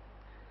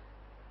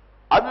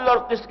عدل اور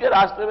قسط کے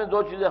راستے میں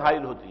دو چیزیں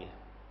حائل ہوتی ہیں.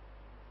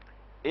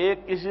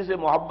 ایک، کسی سے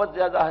محبت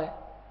زیادہ ہے،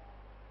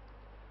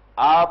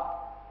 آپ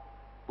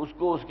اس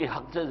کو اس کے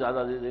حق سے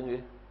زیادہ دے دیں گے.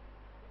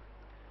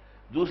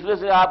 دوسرے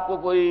سے آپ کو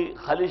کوئی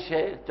خلش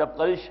ہے،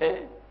 چپقلش ہے،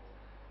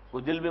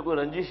 کوئی دل میں کوئی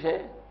رنجش ہے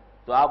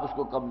تو آپ اس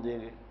کو کم دیں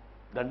گے،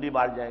 ڈنڈی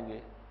مار جائیں گے۔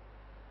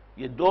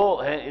 یہ دو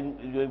ہیں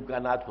جو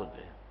امکانات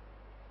ہوتے ہیں،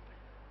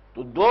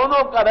 تو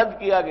دونوں کا رد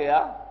کیا گیا،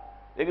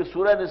 لیکن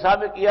سورہ نساء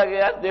میں کیا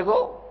گیا دیکھو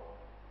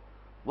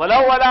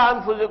وَلَوْ عَلَىٰ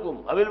أَنفُسِكُمْ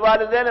أَوِ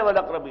الْوَالِدَيْنِ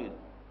وَالْأَقْرَبِينَ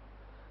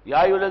یا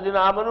ایھا الذین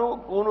آمنوا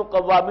کونوا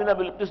قوامین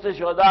بالقسط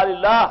شہداء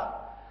للہ،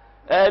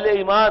 اہل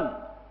ایمان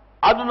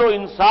عدل و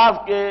انصاف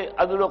کے،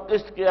 عدل و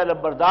قسط کے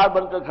علمبردار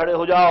بن کر کھڑے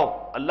ہو جاؤ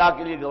اللہ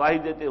کے لیے گواہی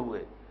دیتے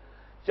ہوئے،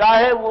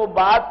 چاہے وہ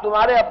بات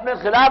تمہارے اپنے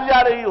خلاف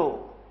جا رہی ہو۔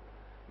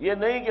 یہ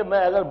نہیں کہ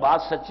میں اگر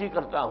بات سچی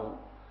کرتا ہوں،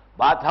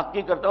 بات حق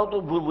کی کرتا ہوں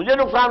تو مجھے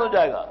نقصان ہو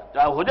جائے گا،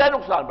 چاہے ہو جائے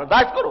نقصان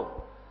برداشت کرو۔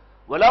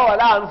 وَلَوْ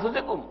عَلَىٰ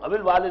أَنفُسِكُمْ أَوِ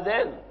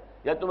الْوَالِدَيْنِ،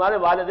 یا تمہارے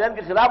والدین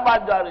کے خلاف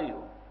بات جا رہی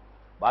ہو۔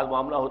 بعض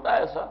معاملہ ہوتا ہے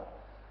ایسا،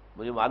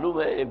 مجھے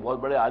معلوم ہے ایک بہت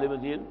بڑے عالم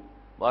دین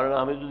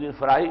مولانا حمید الدین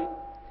فراہی،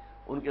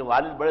 ان کے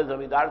والد بڑے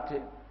زمیندار تھے،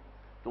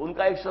 تو ان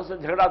کا ایک شخص سے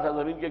جھگڑا تھا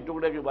زمین کے ایک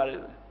ٹکڑے کے بارے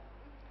میں۔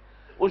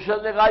 اس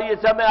شخص نے کہا یہ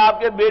سب میں آپ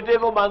کے بیٹے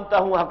کو مانتا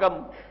ہوں حکم،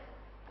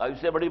 اور اس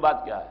سے بڑی بات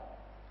کیا ہے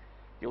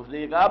کہ اس نے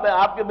یہ کہا میں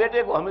آپ کے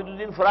بیٹے کو حمید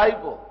الدین فراہی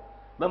کو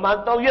میں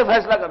مانتا ہوں، یہ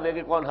فیصلہ کر لے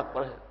کہ کون حق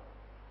پر ہے۔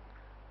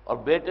 اور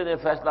بیٹے نے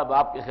فیصلہ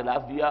باپ کے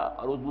خلاف دیا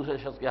اور اس دوسرے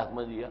شخص کے حق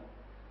میں دیا،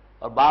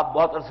 اور باپ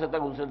بہت عرصے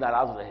تک ان سے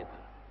ناراض رہے پھر،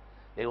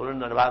 لیکن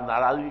انہوں نے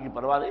ناراضگی کی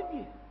پرواہ نہیں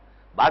کی،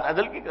 بات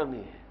عدل کی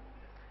کرنی ہے۔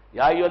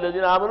 یا ایھا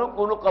الذین آمنوا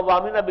کونوا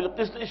قوامین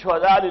بالقسط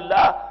شہداء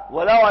للہ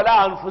ولو علی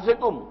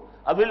انفسکم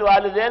او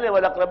الوالدین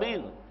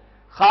والاقربین،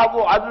 خواہ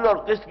وہ عدل اور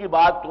قسط کی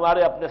بات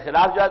تمہارے اپنے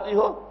خلاف جاتی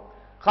ہو،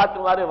 خواہ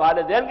تمہارے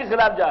والدین کے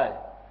خلاف جائے،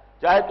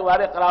 چاہے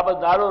تمہارے قرابت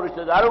داروں اور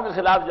رشتہ داروں کے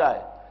خلاف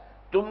جائے،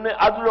 تم نے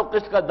عدل و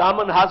قسط کا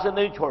دامن ہاتھ سے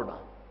نہیں چھوڑنا۔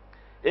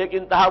 ایک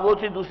انتہا وہ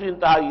تھی، دوسری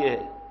انتہا یہ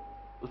ہے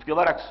اس کے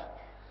برعکس،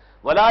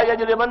 وَلَا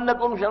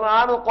يَجْرِمَنَّكُمْ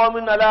شَنَآنُ قَوْمٍ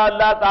عَلَىٰ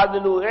أَلَّا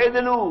تَعْدِلُوا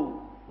اعْدِلُوا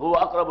هُوَ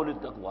أَقْرَبُ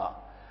لِلتَّقْوَىٰ،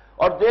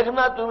 اور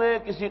دیکھنا تمہیں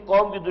کسی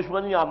قوم کی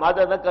دشمنی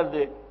آمادہ نہ کر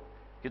دے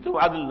کہ تم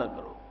عدل نہ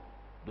کرو۔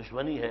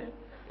 دشمنی ہے،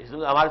 اس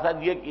نے ہمارے ساتھ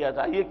یہ کیا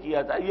تھا، یہ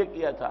کیا تھا، یہ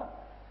کیا تھا،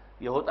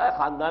 یہ ہوتا ہے،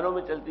 خاندانوں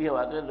میں چلتی ہیں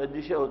باتیں،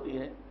 رنجشیں ہوتی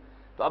ہیں،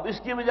 تو اب اس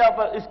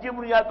کی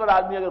بنیاد پر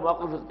آدمی اگر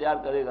موقف اختیار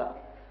کرے گا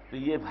تو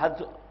یہ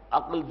حد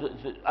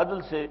عدل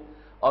سے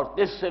اور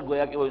قسط سے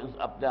گویا کہ وہ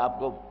اپنے آپ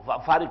کو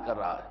فارغ کر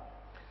رہا ہے۔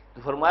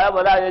 تو فرمایا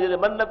وَلَا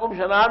يَجْرِمَنَّكُمْ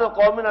شَنَآنُ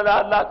قَوْمٍ عَلَىٰ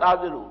أَلَّا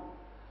تَعْدِلُوا،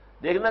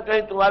 دیکھنا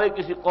کہیں تمہارے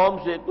کسی قوم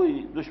سے کوئی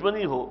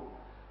دشمنی ہو،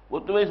 وہ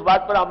تمہیں اس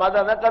بات پر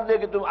آمادہ نہ کر دے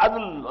کہ تم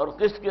عدل اور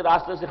قسط کے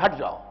راستے سے ہٹ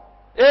جاؤ۔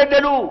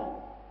 اعدلوا،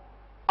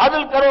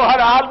 عدل کرو ہر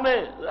حال میں۔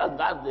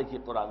 انداز دیکھیے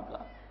قرآن کا،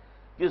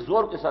 کس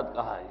زور کے ساتھ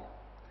کہا ہے،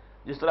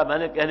 جس طرح میں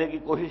نے کہنے کی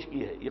کوشش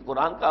کی ہے، یہ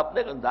قرآن کا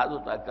اپنے ایک انداز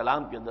ہوتا ہے،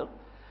 کلام کے اندر،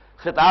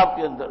 خطاب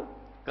کے اندر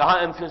کہاں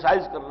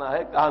ایمفیسائز کرنا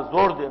ہے، کہاں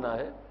زور دینا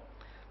ہے۔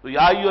 تو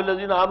یا ایھا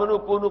الذین آمنوا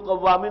کونوا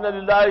قوامین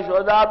للہ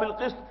شہداء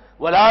بالقسط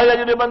ولا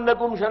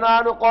یجرمنکم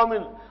شنآن قوم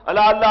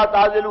علی الا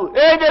تعدلوا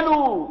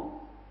اعدلوا،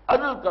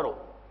 عدل کرو،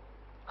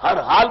 ہر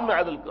حال میں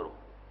عدل کرو،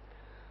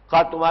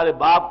 خواہ تمہارے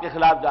باپ کے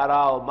خلاف جا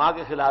رہا ہو، ماں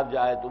کے خلاف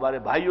جائے، تمہارے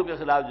بھائیوں کے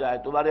خلاف جائے،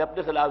 تمہارے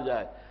اپنے خلاف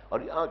جائے، اور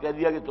یہاں کہہ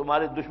دیا کہ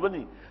تمہارے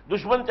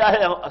دشمن چاہے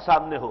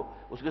سامنے ہو،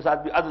 اس کے ساتھ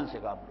بھی عدل سے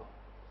کام لو۔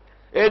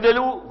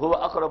 اعدلوا هو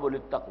اقرب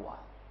للتقویٰ،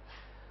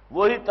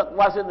 وہی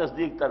تقویٰ سے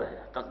نزدیک تر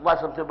ہے۔ تقویٰ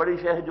سب سے بڑی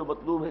شے ہے جو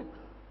مطلوب ہے۔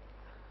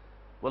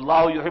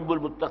 واللہ یحب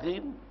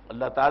المتقین،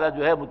 اللہ تعالیٰ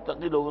جو ہے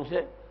متقی لوگوں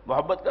سے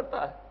محبت کرتا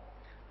ہے۔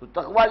 تو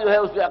تقویٰ جو ہے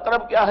اس سے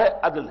اقرب کیا ہے؟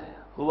 عدل ہے۔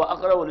 هو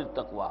اقرب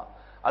للتقویٰ،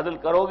 عدل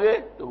کرو گے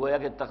تو گویا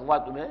کہ تقویٰ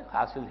تمہیں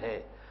حاصل ہے،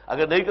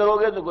 اگر نہیں کرو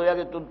گے تو گویا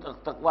کہ تم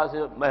تقویٰ سے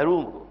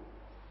محروم ہو۔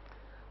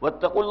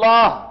 واتقوا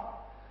اللہ،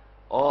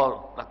 اور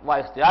تقویٰ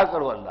اختیار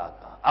کرو اللہ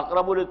کا۔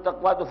 اقرب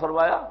للتقویٰ تو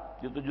فرمایا،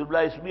 یہ تو جملہ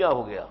اسمیہ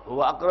ہو گیا،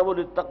 هو اقرب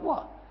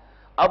للتقویٰ،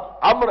 اب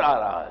امر آ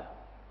رہا ہے،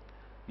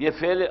 یہ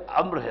فعل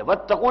امر ہے۔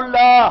 واتقوا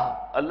اللہ،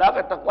 اللہ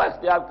کا تقویٰ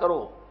اختیار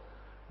کرو،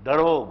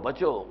 ڈرو،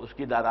 بچو اس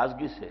کی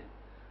ناراضگی سے،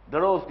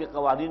 ڈرو اس کے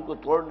قوانین کو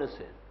توڑنے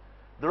سے،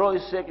 ڈرو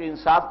اس سے کہ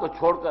انصاف کو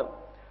چھوڑ کر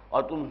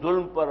اور تم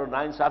ظلم پر اور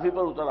ناانصافی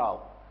پر اتر آؤ،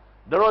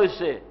 ڈرو اس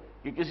سے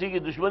کہ کسی کی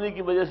دشمنی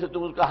کی وجہ سے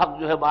تم اس کا حق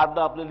جو ہے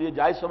مارنا اپنے لیے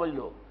جائز سمجھ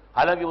لو،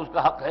 حالانکہ اس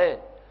کا حق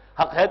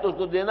ہے تو اس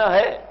کو دینا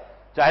ہے،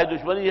 چاہے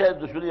دشمنی ہے،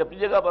 دشمنی اپنی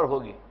جگہ پر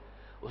ہوگی،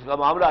 اس کا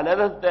معاملہ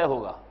علیحدہ سے طے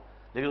ہوگا،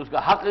 لیکن اس کا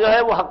حق جو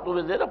ہے وہ حق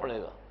تمہیں دینا پڑے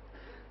گا۔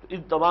 تو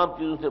ان تمام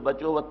چیزوں سے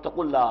بچو۔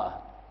 واتقوا اللہ،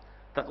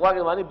 تقویٰ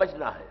کے معنی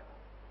بچنا ہے۔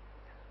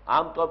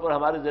 عام طور پر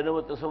ہمارے ذہنوں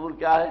میں تصور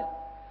کیا ہے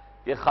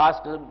کہ خاص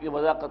قسم کی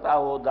وضع قطع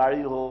ہو،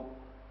 داڑھی ہو،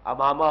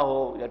 امامہ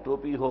ہو یا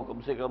ٹوپی ہو کم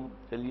سے کم،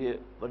 چلیے،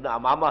 ورنہ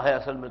امامہ ہے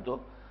اصل میں تو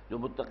جو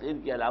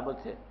متقین کی علامت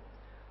ہے،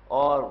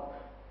 اور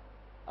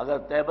اگر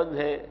تہبند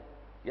ہے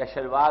یا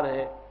شلوار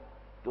ہے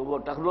تو وہ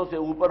ٹخنوں سے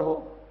اوپر ہو،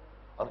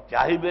 اور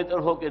کیا ہی بہتر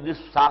ہو کہ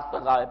نصف ساق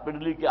تک آئے،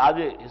 پنڈلی کے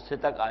آدھے حصے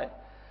تک آئے۔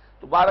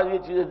 تو بہرحال یہ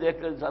چیزیں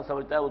دیکھ کر انسان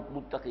سمجھتا ہے وہ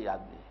متقی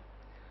آدمی ہے،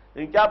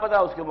 لیکن کیا پتا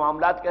اس کے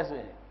معاملات کیسے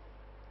ہیں،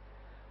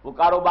 وہ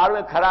کاروبار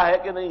میں کھڑا ہے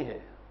کہ نہیں ہے،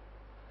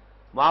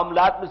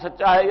 معاملات میں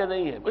سچا ہے یا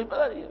نہیں ہے، کچھ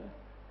پتہ نہیں ہے۔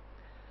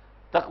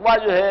 تقویٰ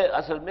جو ہے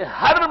اصل میں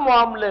ہر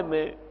معاملے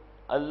میں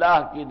اللہ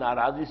کی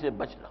ناراضی سے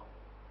بچنا،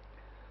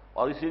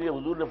 اور اسی لیے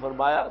حضور نے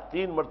فرمایا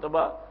 3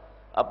 مرتبہ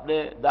اپنے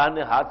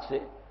داہنے ہاتھ سے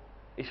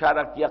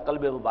اشارہ کیا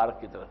قلب مبارک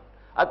کی طرف،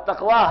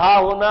 التقوی ہا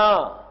ہونا،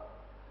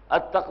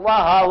 التقوی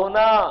ہا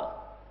ہونا،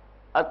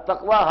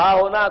 التقوی ہا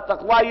ہونا،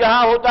 تقوی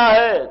یہاں ہوتا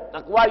ہے،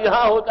 تقوی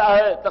یہاں ہوتا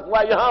ہے،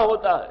 تقوی یہاں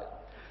ہوتا ہے۔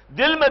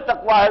 دل میں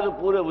تقوی ہے تو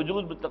پورے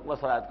وجود میں تقوی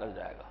سرایت کر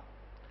جائے گا۔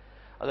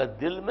 اگر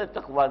دل میں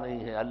تقوی نہیں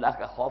ہے، اللہ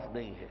کا خوف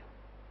نہیں ہے،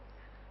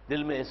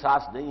 دل میں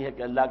احساس نہیں ہے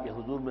کہ اللہ کے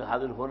حضور میں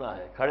حاضر ہونا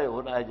ہے، کھڑے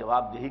ہونا ہے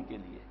جواب دہی کے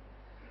لیے،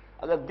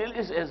 اگر دل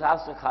اس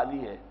احساس سے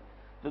خالی ہے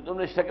تو تم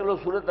نے شکل و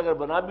صورت اگر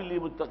بنا بھی لی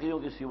متقیوں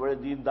کسی، بڑے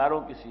دینداروں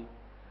کسی،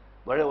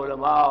 بڑے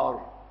علماء اور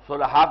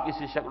صلحاء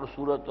کسی شکل و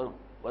صورت اور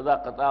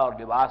وضاقتہ اور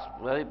لباس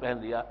وہی پہن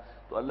لیا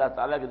تو اللہ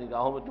تعالیٰ کی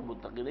نگاہوں میں تم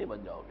متقی نہیں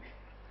بن جاؤ گے۔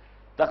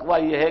 تقویٰ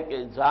یہ ہے کہ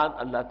انسان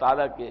اللہ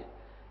تعالیٰ کے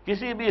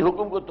کسی بھی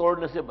حکم کو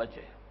توڑنے سے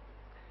بچے،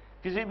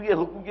 کسی بھی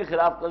حکم کی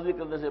خلاف ورزی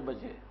کرنے سے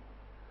بچے،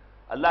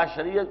 اللہ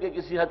شریعت کے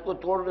کسی حد کو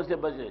توڑنے سے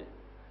بچے،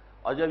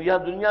 اور جب یہاں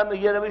دنیا میں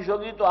یہ روش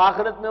ہوگی تو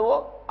آخرت میں وہ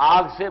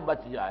آگ سے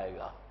بچ جائے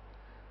گا۔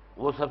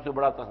 وہ سب سے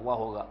بڑا تقویٰ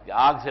ہوگا کہ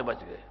آگ سے بچ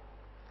گئے۔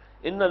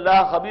 ان اللہ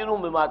خبیر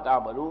بما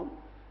تعملون،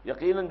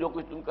 یقیناً جو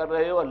کچھ تم کر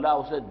رہے ہو اللہ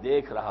اسے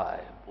دیکھ رہا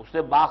ہے، اس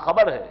سے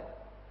باخبر ہے،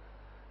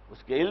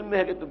 اس کے علم میں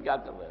ہے کہ تم کیا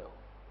کر رہے ہو۔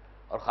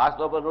 اور خاص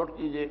طور پر نوٹ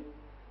کیجئے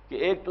کہ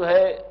ایک تو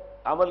ہے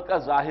عمل کا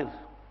ظاہر،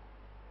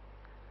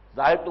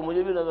 ظاہر تو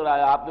مجھے بھی نظر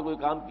آیا، آپ نے کوئی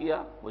کام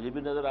کیا مجھے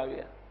بھی نظر آ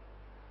گیا۔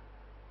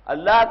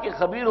 اللہ کے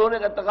خبیر ہونے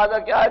کا تقاضا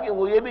کیا ہے کہ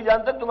وہ یہ بھی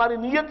جانتا ہے تمہاری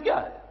نیت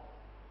کیا ہے۔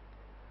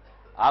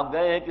 آپ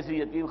گئے ہیں کسی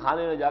یتیم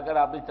خانے میں، جا کر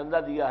آپ نے چندہ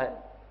دیا ہے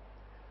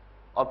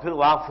اور پھر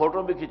وہاں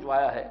فوٹو بھی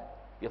کھنچوایا ہے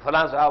کہ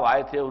فلاں صاحب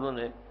آئے تھے، انہوں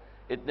نے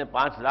اتنے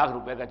 5 لاکھ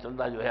روپے کا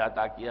چندہ جو ہے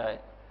عطا کیا ہے،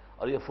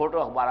 اور یہ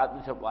فوٹو اخبارات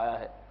میں چھپوایا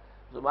ہے،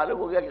 تو معلوم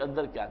ہو گیا کہ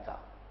اندر کیا تھا۔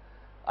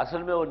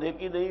 اصل میں وہ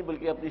نیکی نہیں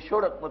بلکہ اپنی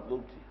شہرت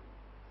مطلوب تھی،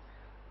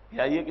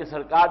 یا یہ کہ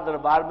سرکار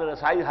دربار میں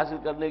رسائی حاصل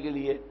کرنے کے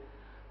لیے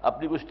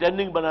اپنی کوئی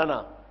اسٹینڈنگ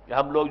بنانا کہ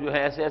ہم لوگ جو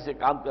ہے ایسے ایسے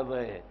کام کر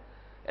رہے ہیں،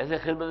 ایسے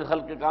خدمت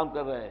خلق کے کام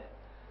کر رہے ہیں۔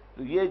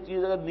 تو یہ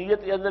چیز اگر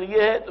نیت کے اندر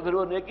یہ ہے تو پھر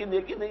وہ نیکی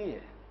نہیں ہے،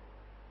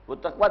 وہ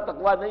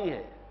تقویٰ نہیں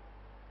ہے۔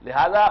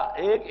 لہذا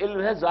ایک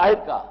علم ہے ظاہر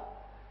کا،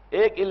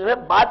 ایک علم ہے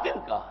باطن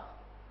کا،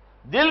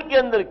 دل کے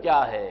اندر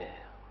کیا ہے۔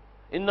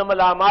 انما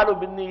الاعمال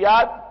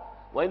بالنیات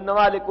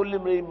وانما لکل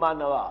امرئ ما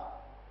نویٰ،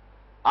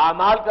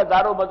 اعمال کا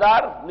دار و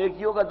مدار،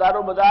 نیکیوں کا دار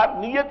و مدار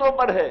نیتوں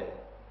پر ہے،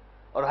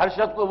 اور ہر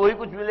شخص کو وہی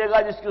کچھ ملے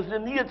گا جس کی اس نے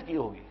نیت کی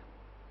ہوگی۔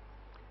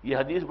 یہ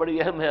حدیث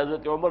بڑی اہم ہے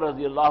حضرت عمر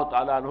رضی اللہ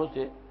تعالیٰ عنہ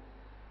سے،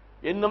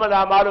 انما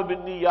الاعمال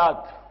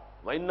بالنیات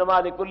وانما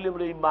لکل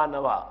امرئ ما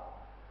نویٰ،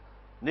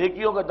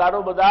 نیکیوں کا دار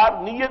و مدار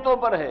نیتوں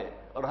پر ہے،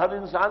 اور ہر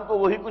انسان کو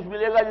وہی کچھ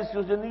ملے گا جس کی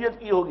اس نے نیت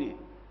کی ہوگی۔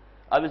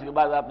 اب اس کے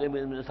بعد آپ نے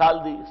مثال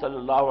دی صلی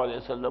اللہ علیہ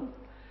وسلم،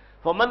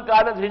 فمن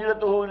كانت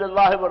ہجرتہ الی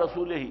اللہ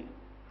ورسولہ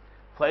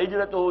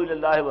فہجرتہ الی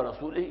اللہ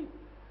ورسولہ،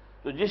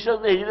 تو جس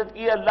شخص نے ہجرت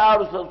کی اللہ اور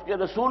اس کے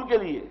رسول کے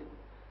لیے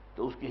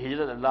تو اس کی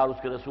ہجرت اللہ اور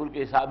اس کے رسول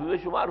کے حساب میں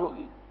شمار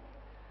ہوگی۔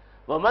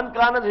 ومن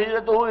كانت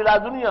ہجرتہ الی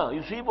دنیا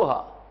یصیبھا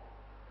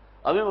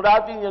او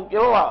امرأۃ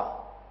ینکحھا،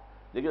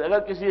 لیکن اگر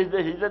کسی نے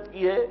ہجرت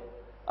کی ہے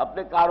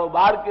اپنے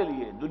کاروبار کے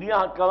لیے، دنیا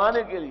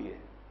کمانے کے لیے،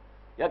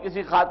 یا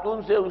کسی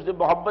خاتون سے اس سے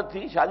محبت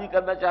تھی، شادی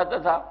کرنا چاہتا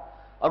تھا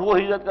اور وہ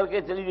ہجرت کر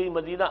کے چلی گئی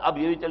مدینہ، اب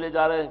یہ بھی چلے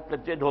جا رہے ہیں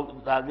کچے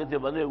دھاگے سے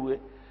بندھے ہوئے،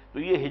 تو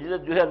یہ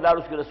ہجرت جو ہے اللہ اور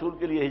اس کے رسول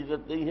کے لیے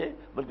ہجرت نہیں ہے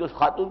بلکہ اس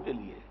خاتون کے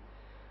لیے ہے۔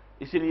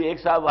 اسی لیے ایک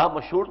صاحب وہاں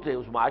مشہور تھے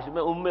اس معاشرے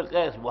میں، ام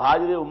قیس،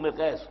 مہاجر ام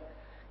قیس،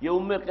 یہ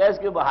ام قیس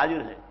کے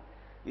مہاجر ہیں،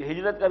 یہ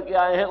ہجرت کر کے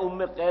آئے ہیں ام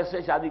قیس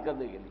سے شادی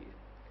کرنے کے لیے۔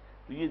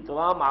 تو یہ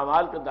تمام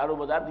اعمال کا دار و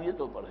مدار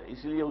نیتوں پر ہے۔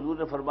 اس لیے حضور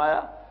نے فرمایا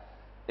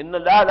ان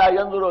اللہ لا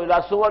ينظر الى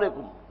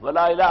صورکم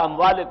ولا الى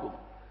اموالکم،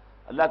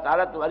 اللہ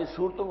تعالیٰ تمہاری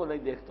صورتوں کو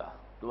نہیں دیکھتا،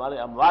 تمہارے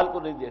اموال کو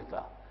نہیں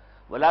دیکھتا،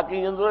 ولکن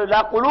ينظر الى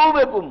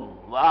قلوبکم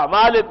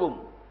واعمالکم،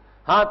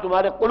 ہاں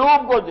تمہارے قلوب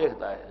کو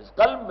دیکھتا ہے، اس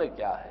قلب میں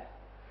کیا ہے،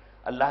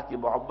 اللہ کی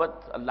محبت،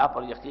 اللہ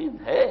پر یقین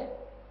ہے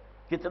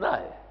کتنا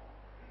ہے،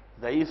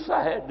 ضعیف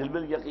سا ہے، دل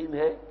میں یقین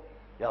ہے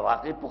یا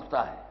واقعی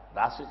پختہ ہے،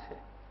 راسخ ہے،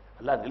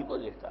 اللہ دل کو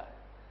دیکھتا ہے۔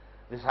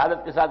 رسالت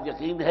کے ساتھ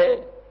یقین ہے،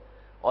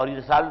 اور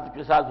رسالت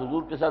کے ساتھ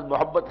حضور کے ساتھ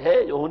محبت ہے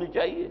جو ہونی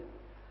چاہیے۔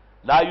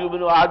 لا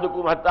یؤمن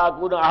احدکم حتی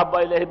اکون احب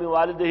الیہ من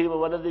والدہ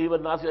وولدہ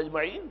والناس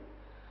اجمعین،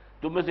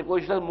 تم میں سے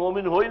کوئی شخص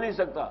مومن ہو ہی نہیں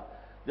سکتا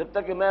جب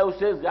تک کہ میں اس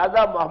سے زیادہ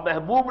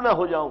محبوب نہ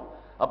ہو جاؤں،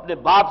 اپنے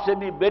باپ سے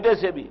بھی، بیٹے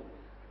سے بھی،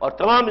 اور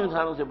تمام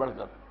انسانوں سے بڑھ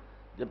کر۔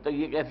 جب تک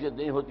یہ کیفیت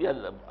نہیں ہوتی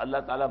اللہ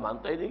تعالیٰ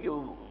مانتا ہی نہیں کہ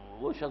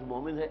وہ شخص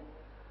مومن ہے۔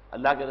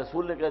 اللہ کے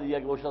رسول نے کہہ دیا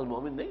کہ وہ شخص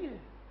مومن نہیں ہے۔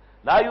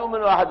 لا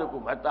یؤمن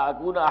احدکم حتی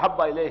اکون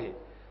احب الیہ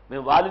من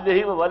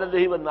والدہ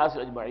وولدہ والناس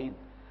اجمعین،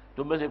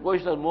 تم میں سے کوئی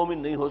شخص مومن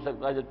نہیں ہو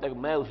سکتا جب تک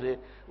میں اسے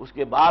اس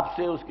کے باپ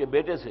سے، اس کے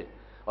بیٹے سے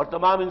اور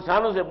تمام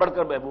انسانوں سے بڑھ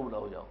کر محبوب نہ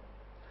ہو جاؤں۔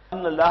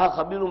 ان اللہ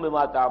خبیر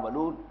بما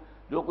تعملون،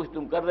 جو کچھ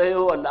تم کر رہے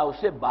ہو اللہ اس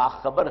سے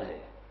باخبر ہے۔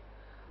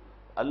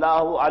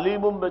 اللہ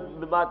علیم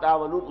بما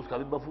تعملون، اس کا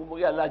بھی مفہوم ہو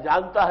گیا، اللہ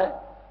جانتا ہے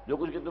جو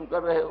کچھ کہ تم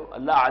کر رہے ہو،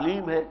 اللہ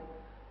علیم ہے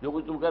جو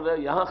کچھ تم کر رہے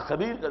ہو۔ یہاں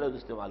خبیر کا لفظ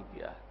استعمال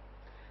کیا ہے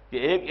کہ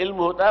ایک علم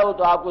ہوتا ہے وہ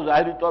تو آپ کو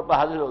ظاہری طور پر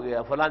حاصل ہو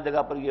گیا، فلاں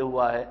جگہ پر یہ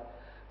ہوا ہے،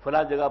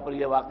 فلاں جگہ پر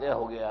یہ واقعہ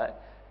ہو گیا ہے۔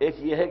 ایک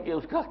یہ ہے کہ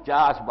اس کا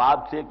کیا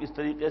اسباب تھے، کس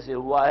طریقے سے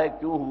ہوا ہے،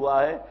 کیوں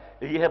ہوا ہے،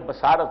 یہ ہے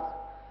بصارت،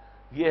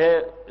 یہ ہے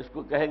اس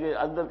کو کہیں گے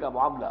اندر کا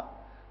معاملہ۔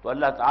 تو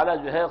اللہ تعالیٰ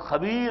جو ہے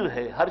خبیر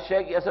ہے، ہر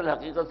شے کی اصل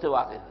حقیقت سے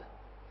واقف ہے۔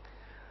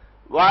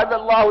 وعد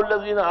اللہ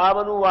الذین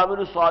آمنوا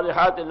وعملوا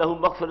الصالحات لہم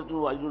مغفرۃ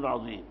واجر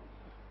عظیم،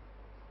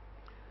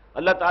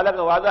 اللہ تعالیٰ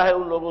کا وعدہ ہے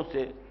ان لوگوں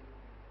سے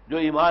جو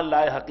ایمان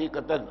لائے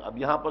حقیقتاً۔ اب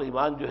یہاں پر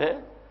ایمان جو ہے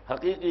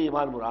حقیقی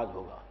ایمان مراد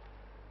ہوگا۔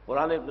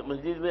 قرآن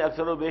مجید میں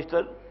اکثر و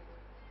بیشتر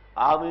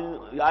آمین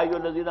یا ایھا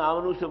الذین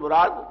آمنوا سے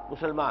مراد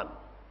مسلمان،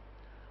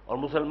 اور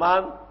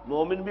مسلمان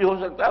مومن بھی ہو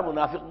سکتا ہے،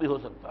 منافق بھی ہو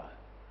سکتا ہے۔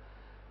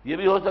 یہ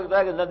بھی ہو سکتا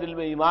ہے کہ نہ دل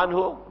میں ایمان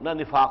ہو نہ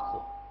نفاق ہو،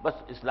 بس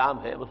اسلام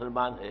ہے،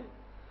 مسلمان ہے۔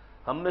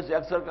 ہم میں سے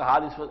اکثر کا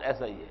حال اس وقت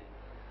ایسا ہی ہے۔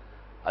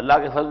 اللہ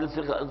کے فضل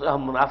سے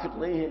ہم منافق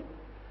نہیں ہیں،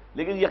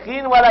 لیکن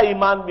یقین والا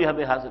ایمان بھی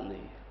ہمیں حاصل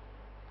نہیں ہے۔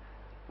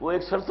 وہ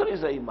ایک سرسری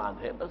سا ایمان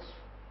ہے، بس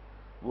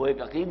وہ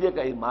ایک عقیدے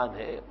کا ایمان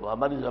ہے، وہ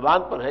ہماری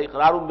زبان پر ہے،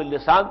 اقرار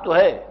باللسان تو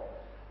ہے،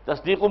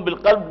 تصدیق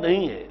بالقلب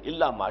نہیں ہے،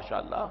 الا ماشاء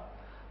اللہ۔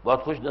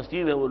 بہت خوش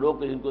نصیب ہیں وہ لوگ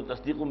کہ جن کو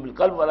تصدیق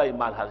بالقلب والا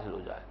ایمان حاصل ہو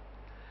جائے۔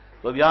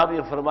 تو اب یہاں بھی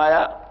یہ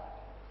فرمایا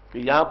کہ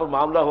یہاں پر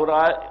معاملہ ہو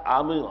رہا ہے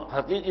آمین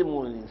حقیقی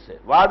مومنین سے۔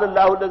 وعد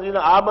اللہ الذین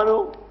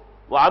آمنوا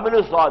وعملوا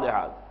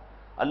الصالحات،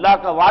 اللہ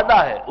کا وعدہ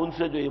ہے ان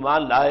سے جو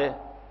ایمان لائے،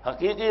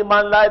 حقیقی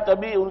ایمان لائے،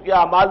 تبھی ان کے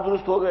اعمال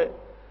درست ہو گئے۔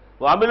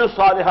 وعملوا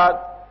الصالحات،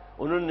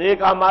 انہوں نے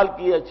نیک اعمال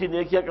کیے، اچھی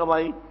نیکیاں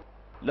کمائی،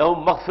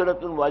 لہم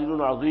مغفرۃ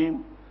واجر عظیم،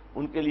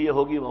 ان کے لیے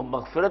ہوگی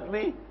مغفرت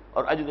بھی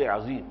اور اجر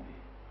عظیم بھی۔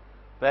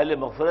 پہلے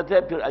مغفرت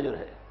ہے پھر اجر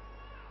ہے۔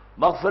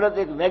 مغفرت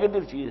ایک نیگیٹو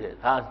چیز ہے،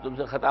 ہاں تم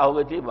سے خطا ہو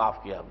گئی تھی معاف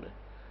کیا ہم نے،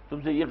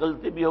 تم سے یہ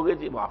غلطی بھی ہو گئی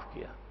تھی معاف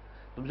کیا،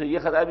 تم سے یہ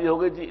خطا بھی ہو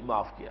گئی تھی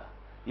معاف کیا،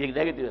 یہ ایک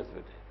نیگیٹو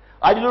اسپیکٹ ہے۔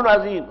 اجر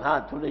عظیم، ہاں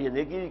تم نے یہ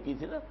نیکی بھی کی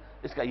تھی نا،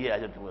 اس کا یہ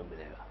اجر تمہیں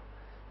ملے گا،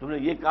 تم نے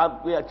یہ کام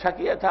کوئی اچھا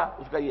کیا تھا،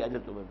 اس کا یہ اجر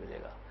تمہیں ملے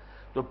گا۔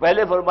 تو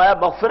پہلے فرمایا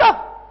مغفرت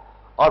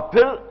اور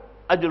پھر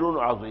اجر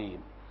عظیم۔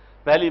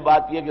 پہلی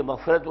بات یہ کہ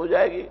مغفرت ہو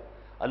جائے گی،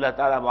 اللہ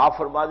تعالیٰ معاف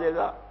فرما دے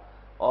گا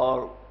اور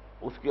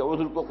اس کے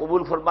عذر کو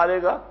قبول فرما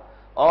لے گا،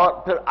 اور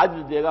پھر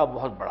اجر دے گا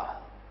بہت بڑا۔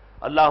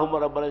 اللہم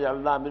ربنا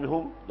اجعلنا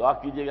منہم، دعا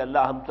کیجیے کہ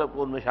اللہ ہم سب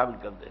کو ان میں شامل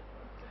کر دے۔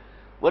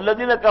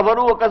 والذین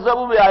کفروا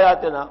وکذبوا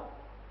بآیاتنا،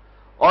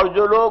 اور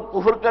جو لوگ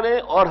کفر کریں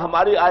اور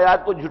ہماری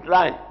آیات کو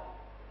جھٹلائیں،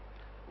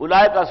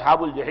 اولئک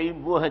اصحاب الجحیم،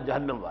 وہ ہیں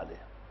جہنم والے۔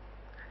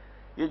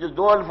 یہ جو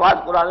دو الفاظ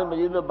قرآن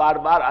مجید میں بار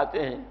بار آتے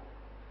ہیں،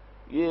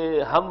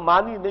 یہ ہم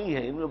معنی نہیں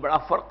ہیں، ان میں بڑا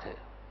فرق ہے۔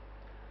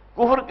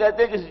 کفر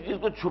کہتے ہیں کسی چیز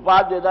کو چھپا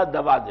دینا،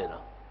 دبا دینا،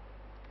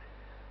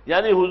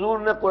 یعنی حضور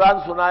نے قرآن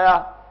سنایا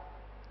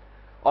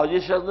اور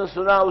جس شخص نے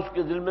سنا اس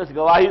کے دل میں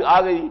گواہی آ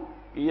گئی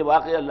کہ یہ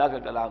واقعی اللہ کا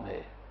کلام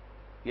ہے،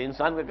 یہ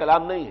انسان کا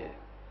کلام نہیں ہے،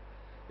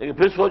 لیکن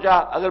پھر سوچا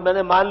اگر میں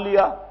نے مان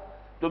لیا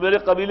تو میرے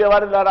قبیلے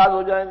والے ناراض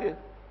ہو جائیں گے،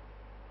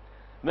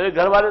 میرے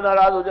گھر والے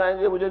ناراض ہو جائیں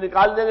گے، مجھے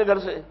نکال دیں گے گھر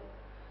سے۔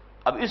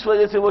 اب اس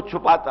وجہ سے وہ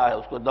چھپاتا ہے،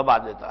 اس کو دبا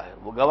دیتا ہے،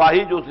 وہ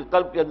گواہی جو اس کے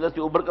قلب کے اندر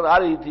سے ابھر کر آ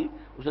رہی تھی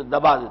اسے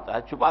دبا دیتا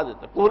ہے، چھپا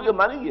دیتا ہے۔ کفر کے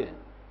معنی یہ ہے،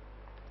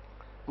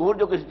 کفر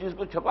جو کسی چیز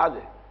کو چھپا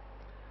دے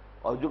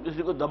اور جو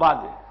کسی کو دبا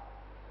دے،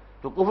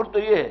 تو کفر تو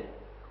یہ ہے۔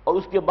 اور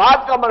اس کے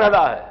بعد کا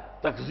مرحلہ ہے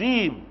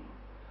تکذیب،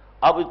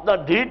 اب اتنا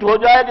ڈھیٹ ہو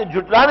جائے کہ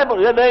جھٹلانے پر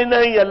یہ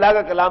نہیں اللہ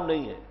کا کلام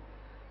نہیں ہے،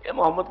 یہ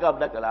محمد کا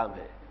اپنا کلام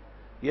ہے،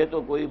 یہ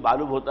تو کوئی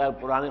معلوم ہوتا ہے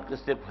پرانے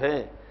قصے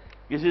ہیں،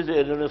 کسی سے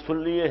انہوں نے سن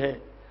لیے ہیں،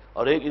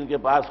 اور ایک ان کے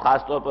پاس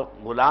خاص طور پر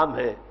غلام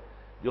ہے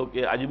جو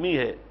کہ عجمی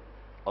ہے،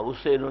 اور اس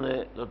سے انہوں نے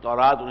جو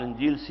تورات اور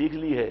انجیل سیکھ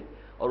لی ہے،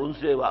 اور ان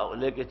سے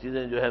لے کے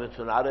چیزیں جو ہے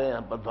سنا رہے ہیں،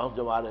 ہم پر دھونس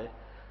جما رہے ہیں،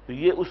 تو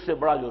یہ اس سے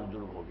بڑا جو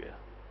جرم ہو گیا۔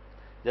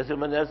 جیسے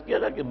میں نے عرض کیا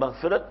نا کہ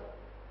مغفرت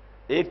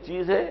ایک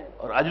چیز ہے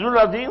اور اجر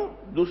عظیم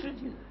دوسری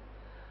چیز ہے۔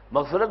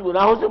 مغفرت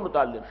گناہوں سے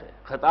متعلق ہے،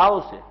 خطاؤں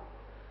سے،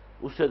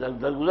 اس سے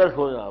درگزر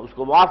ہونا، اس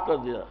کو معاف کر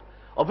دینا،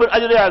 اور پھر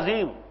اجر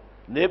عظیم،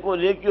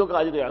 نیکیوں کا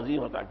اجر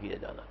عظیم عطا کیا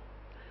جانا۔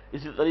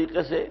 اسی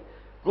طریقے سے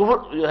کفر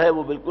جو ہے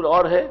وہ بالکل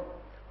اور ہے،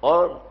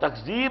 اور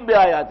تکذیب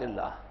بآیات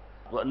اللہ،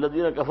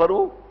 والذین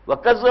کفروا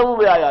وکذبوا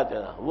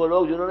بآیاتنا، وہ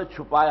لوگ جنہوں نے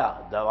چھپایا،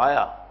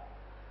 دبایا،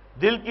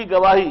 دل کی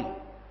گواہی،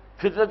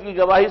 فطرت کی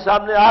گواہی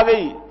سامنے آ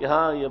گئی کہ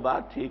ہاں یہ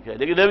بات ٹھیک ہے،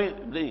 لیکن ابھی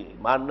نہیں،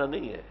 ماننا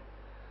نہیں ہے۔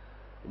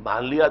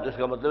 مان لیا تو اس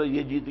کا مطلب ہے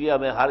یہ جیت گیا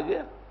میں ہار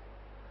گیا،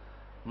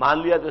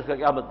 مان لیا تو اس کا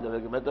کیا مطلب ہے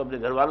کہ میں تو اپنے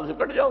گھر والوں سے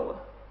کٹ جاؤں گا،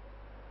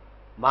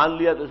 مان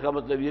لیا تو اس کا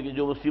مطلب یہ کہ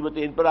جو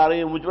مصیبتیں ان پر آ رہی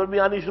ہیں مجھ پر بھی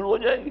آنی شروع ہو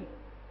جائیں گی،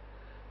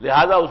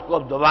 لہذا اس کو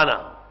اب دبانا،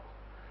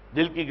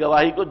 دل کی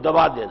گواہی کو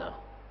دبا دینا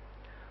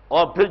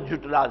اور پھر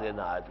جھٹلا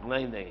دینا، آج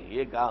نہیں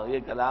یہ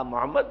کلام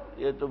محمد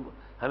یہ تم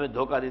ہمیں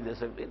دھوکہ نہیں دے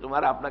سکتے،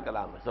 تمہارا اپنا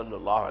کلام ہے صلی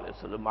اللہ علیہ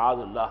وسلم، معاذ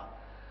اللہ،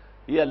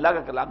 یہ اللہ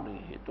کا کلام نہیں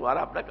ہے، یہ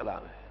تمہارا اپنا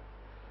کلام ہے۔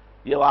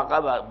 یہ واقعہ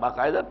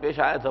باقاعدہ پیش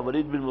آیا تھا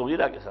ولید بن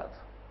مغیرہ کے ساتھ۔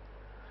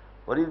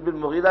 ولید بن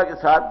مغیرہ کے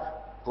ساتھ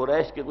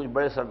قریش کے کچھ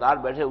بڑے سردار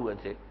بیٹھے ہوئے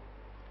تھے،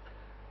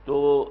 تو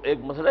ایک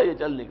مسئلہ یہ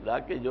چل نکلا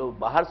کہ جو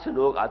باہر سے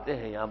لوگ آتے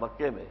ہیں یہاں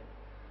مکے میں،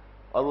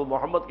 اور وہ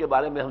محمد کے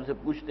بارے میں ہم سے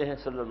پوچھتے ہیں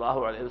صلی اللہ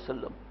علیہ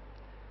وسلم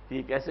کہ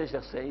یہ کیسے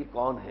شخص ہیں، یہ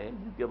کون ہیں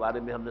جن کے بارے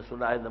میں ہم نے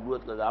سنا ہے،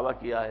 نبوت کا دعویٰ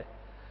کیا ہے۔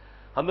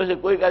 ہم میں سے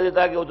کوئی کہہ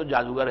دیتا ہے کہ وہ تو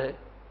جادوگر ہے،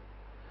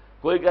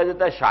 کوئی کہہ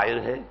دیتا ہے شاعر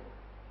ہے،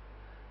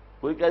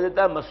 کوئی کہہ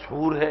دیتا ہے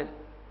مسحور ہے،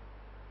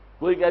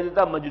 کوئی کہہ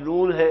دیتا ہے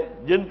مجنون ہے،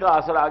 جن کا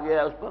اثر آ گیا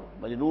ہے اس پر،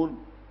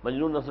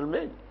 مجنون اصل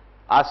میں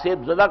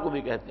آصیب زدہ کو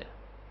بھی کہتے ہیں،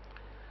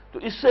 تو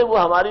اس سے وہ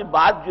ہماری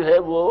بات جو ہے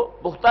وہ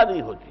پختہ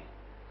نہیں ہوتی۔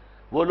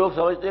 وہ لوگ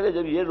سمجھتے ہیں کہ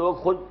جب یہ لوگ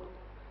خود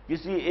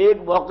کسی ایک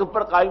موقف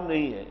پر قائم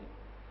نہیں ہیں،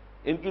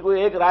 ان کی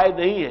کوئی ایک رائے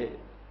نہیں ہے،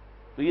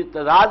 تو یہ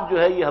تضاد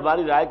جو ہے یہ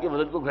ہماری رائے کے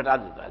وزن کو گھٹا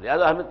دیتا ہے۔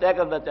 لہذا ہمیں طے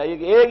کرنا چاہیے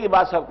کہ ایک ہی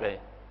بات سب کہیں۔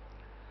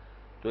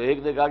 تو ایک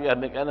نے کہا کہ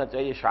ہمیں کہنا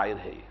چاہیے شاعر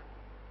ہے، یہ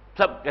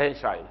سب کہیں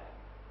شاعر ہے۔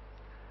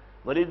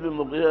 ولید بن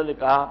مغیرہ نے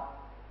کہا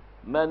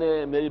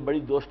میری بڑی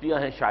دوستیاں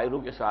ہیں شاعروں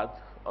کے ساتھ،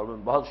 اور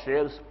میں بہت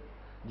شعر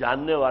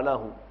جاننے والا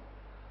ہوں،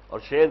 اور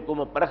شعر کو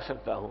میں پرکھ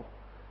سکتا ہوں،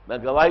 میں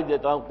گواہی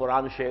دیتا ہوں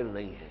قرآن شعر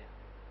نہیں ہے،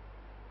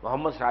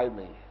 محمد شاعر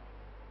نہیں ہے۔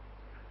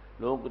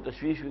 لوگوں کو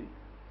تشویش ہوئی۔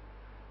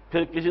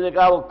 پھر کسی نے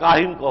کہا وہ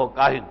کاہن کہو،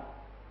 کاہن۔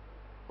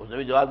 اس نے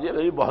بھی جواب دیا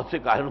میری بہت سے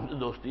کاہنوں سے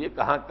دوستی ہے،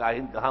 کہاں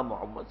کاہن، کہاں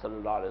محمد صلی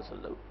اللہ علیہ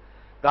وسلم،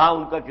 کہاں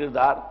ان کا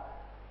کردار،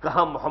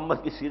 کہاں محمد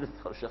کی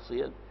سیرت اور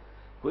شخصیت،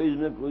 کوئی اس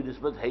میں کوئی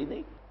نسبت ہے ہی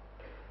نہیں۔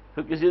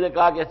 پھر کسی نے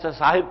کہا کہ اچھا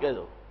صاحب کہہ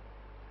دو۔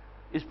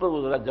 اس پر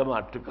وہ ذرا جمع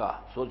ٹکا،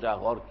 سوچا،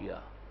 غور کیا،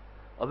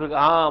 اور پھر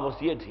کہا ہاں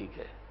بس یہ ٹھیک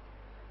ہے،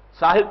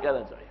 صاحب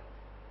کہنا چاہیے۔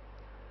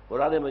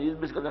 قرآن مجید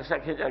میں اس کا نقشہ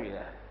کھینچا گیا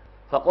ہے۔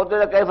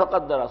 فقتل کیف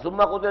قدر ثم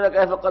قتل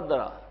کیف قدر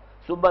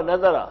ثم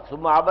نظر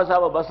ثم عبس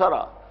وبصر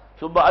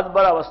ثم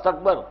ادبر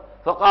واستكبر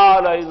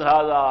فقال ان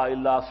هذا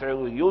الا سحر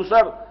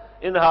يوسر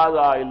ان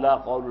هذا الا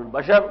قول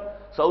البشر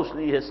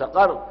ساصليه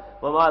سقر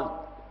وما۔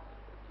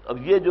 اب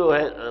یہ جو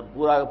ہے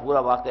پورا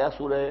واقعہ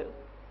سورہ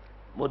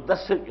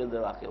مدثر کے اندر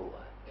واقع ہوا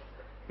ہے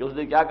کہ اس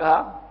نے کیا کہا،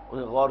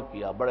 انہیں غور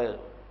کیا، بڑے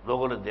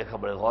لوگوں نے دیکھا،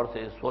 بڑے غور سے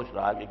سوچ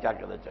رہا کہ کیا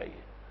کہنا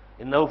چاہیے۔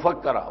 انه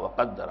فکر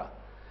وقدر۔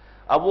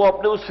 اب وہ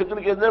اپنے اس فکر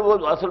کے اندر وہ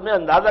اصل میں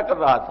اندازہ کر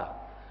رہا تھا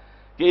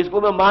کہ اس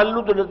کو میں مان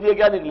لوں تو نتیجہ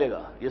کیا نکلے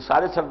گا، یہ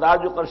سارے سردار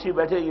جو قرشی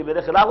بیٹھے یہ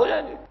میرے خلاف ہو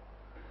جائیں گے،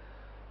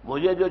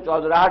 مجھے جو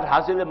چودراہٹ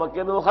حاصل ہے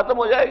مکے میں وہ ختم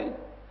ہو جائے گی۔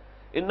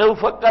 انه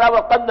فکر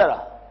وقدر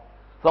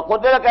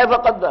فقتل کیف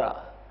قدر،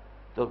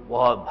 تو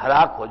بہت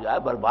ہلاک ہو جائے،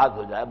 برباد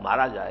ہو جائے،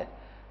 مارا جائے،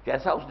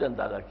 کیسا اس نے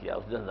اندازہ کیا۔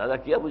 اس نے اندازہ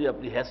کیا مجھے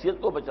اپنی حیثیت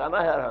کو بچانا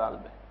ہے ہر حال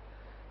میں،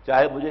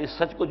 چاہے مجھے اس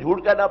سچ کو جھوٹ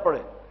کہنا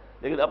پڑے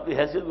لیکن اپنی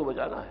حیثیت کو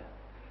بچانا ہے۔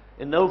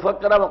 انه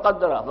فکر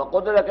وقدر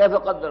فقتل کیف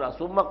قدر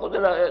ثم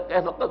قتل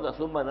کیف قدر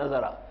ثم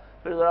نظر۔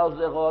 پھر ذرا اس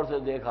نے غور سے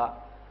دیکھا،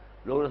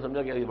 لوگوں نے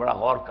سمجھا کہ یہ بڑا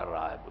غور کر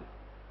رہا ہے کوئی۔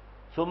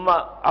 ثم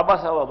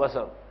عبس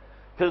وبصر،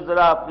 پھر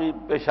ذرا اپنی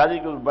پیشانی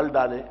کے اوپر بل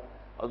ڈالے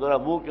اور ذرا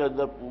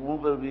منہ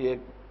پر بھی ایک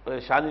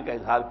پریشانی کا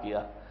اظہار کیا۔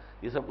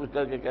 یہ سب کچھ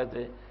کر کے کہتے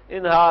ہیں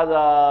ان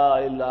ھذا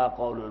الا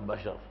قول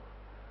البشر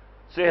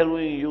سحر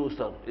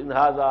یوسر ان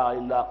ھذا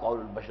الا قول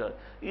البشر۔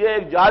 یہ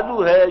ایک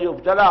جادو ہے جو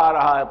چلا آ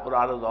رہا ہے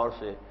پرانے دور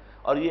سے،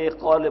 اور یہ ایک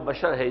قول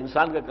بشر ہے،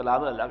 انسان کا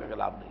کلام ہے، اللہ کا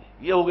کلام نہیں ہے۔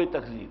 یہ ہو گئی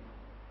تکذیب۔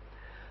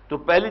 تو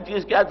پہلی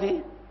چیز کیا تھی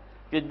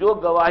کہ جو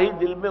گواہی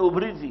دل میں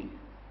ابھری تھی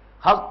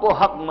حق کو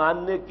حق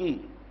ماننے کی،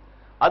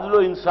 عدل و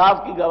انصاف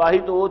کی گواہی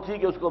تو وہ تھی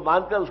کہ اس کو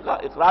مان کر اس کا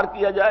اقرار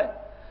کیا جائے،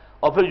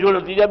 اور پھر جو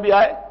نتیجہ بھی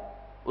آئے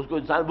اس کو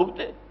انسان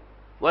بھگتے۔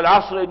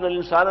 والعصر ان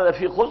الانسان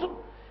لفی خسر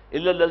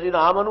الا الذین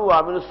آمنوا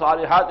وعملوا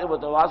الصالحات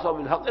وتواصوا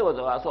بالحق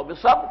وتواصوا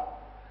بالصبر۔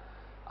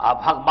 آپ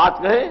حق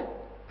بات کہیں،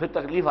 پھر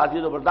تکلیف آتی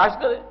ہے تو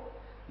برداشت کریں۔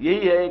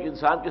 یہی ہے ایک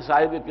انسان کے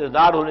صاحب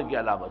کردار ہونے کی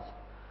علامت۔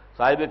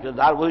 صاحب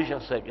کردار وہی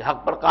شخص ہے کہ حق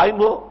پر قائم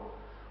ہو،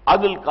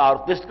 عدل کا اور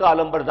قسط کا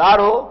علمبردار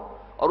ہو،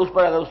 اور اس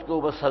پر اگر اس کے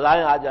اوپر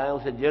سزائیں آ جائیں،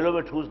 اسے جیلوں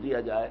میں ٹھوس دیا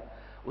جائے،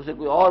 اسے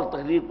کوئی اور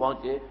تکلیف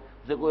پہنچے،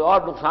 اسے کوئی اور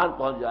نقصان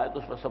پہنچ جائے تو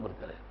اس پر صبر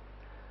کرے۔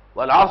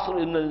 والعصر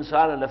ان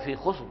الانسان لفی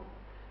خسر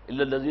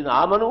الا الذین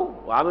آمنوا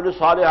وعملوا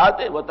الصالحات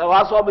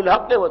وتواصوا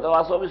بالحق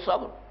وتواصوا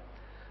بالصبر۔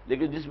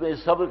 لیکن جس میں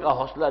اس صبر کا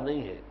حوصلہ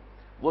نہیں ہے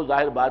وہ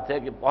ظاہر بات ہے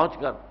کہ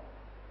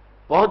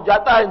پہنچ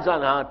جاتا ہے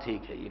انسان، ہاں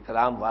ٹھیک ہے یہ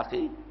کلام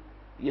واقعی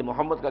یہ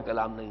محمد کا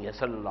کلام نہیں ہے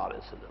صلی اللہ علیہ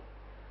وسلم،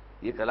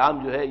 یہ کلام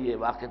جو ہے یہ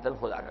واقعتاً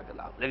خدا کا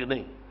کلام، لیکن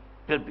نہیں،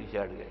 پھر پیچھے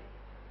ہٹ گئے۔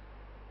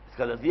 اس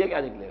کا نتیجہ کیا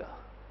نکلے گا؟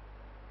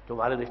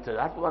 تمہارے رشتہ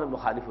دار تمہارے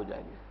مخالف ہو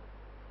جائیں گے،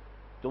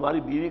 تمہاری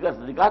بیوی کا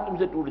نکاح تم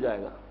سے ٹوٹ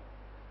جائے گا،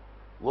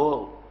 وہ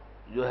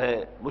جو ہے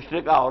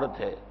مشرکہ عورت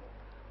ہے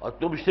اور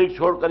تم شرک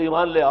چھوڑ کر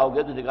ایمان لے آؤ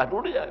گے تو نکاح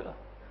ٹوٹ جائے گا،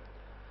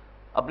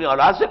 اپنی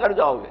اولاد سے کٹ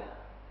جاؤ گے،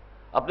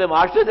 اپنے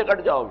معاشرے سے کٹ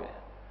جاؤ گے،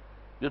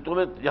 جو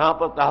تمہیں جہاں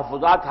پر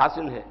تحفظات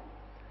حاصل ہیں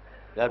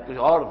یا کچھ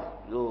اور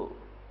جو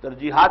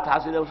ترجیحات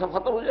حاصل ہیں وہ سب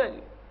ختم ہو جائیں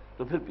گی،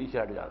 تو پھر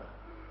پیچھے ہٹ جانا۔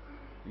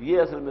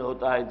 یہ اصل میں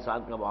ہوتا ہے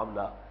انسان کا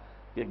معاملہ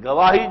کہ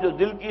گواہی جو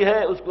دل کی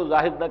ہے اس کو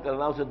ظاہر نہ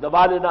کرنا، اسے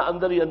دبا لینا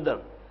اندر ہی اندر،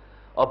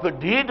 اور پھر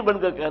ڈھیٹ بن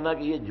کر کہنا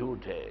کہ یہ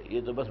جھوٹ ہے، یہ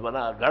تو بس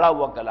بنا گڑا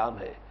ہوا کلام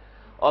ہے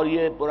اور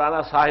یہ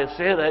پرانا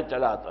سحر ہے،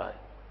 چلا آتا ہے۔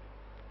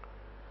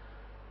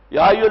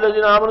 یا ایھا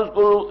الذین آمنوا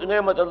اذکروا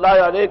نعمت اللہ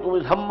علیکم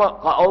اذ ہم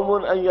قوم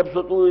ان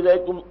یبسطوا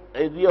الیکم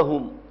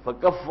ایدیہم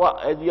فکف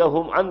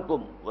ایدیہم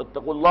عنکم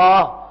واتقوا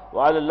اللہ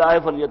وعلی اللہ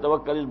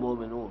فلیتوکل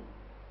المؤمنون۔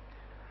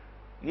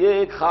 یہ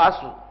ایک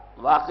خاص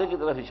واقعے کی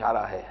طرف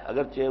اشارہ ہے،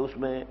 اگرچہ اس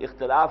میں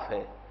اختلاف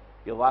ہے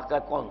کہ واقعہ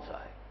کون سا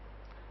ہے۔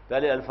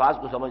 پہلے الفاظ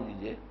کو سمجھ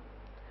لیجئے۔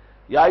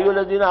 یا ایھا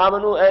الذین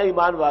آمنوا، اے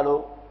ایمان والو،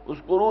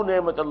 اذکروا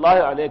نعمت اللہ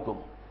علیکم،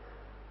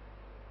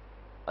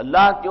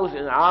 اللہ کے اس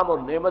انعام اور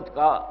نعمت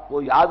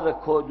کو یاد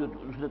رکھو جو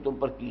اس نے تم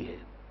پر کی ہے۔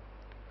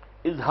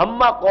 اذ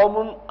ہم قوم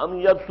ان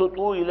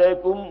یبسطوا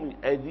الیکم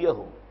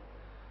ایدیہم،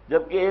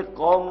 جبکہ ایک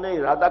قوم نے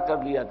ارادہ کر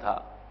لیا تھا،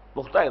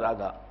 پختہ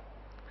ارادہ،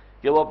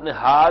 کہ وہ اپنے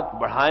ہاتھ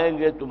بڑھائیں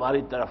گے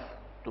تمہاری طرف،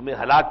 تمہیں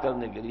ہلاک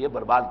کرنے کے لیے،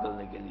 برباد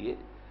کرنے کے لیے،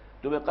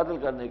 تمہیں قتل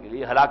کرنے کے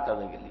لیے، ہلاک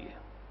کرنے کے لیے۔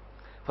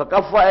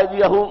 فکف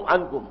ایدیہم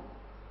عنکم،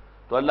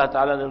 تو اللہ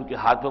تعالیٰ نے ان کے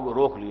ہاتھوں کو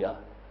روک لیا،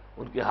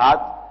 ان کے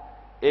ہاتھ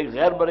ایک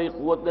غیر مرئی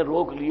قوت نے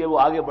روک لیے، وہ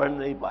آگے بڑھ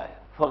نہیں پائے۔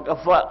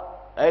 فکف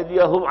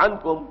ایدیہم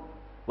عنکم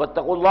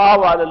واتقوا اللہ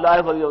وعلی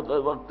اللہ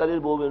فلیتوکل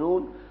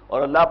المؤمنون،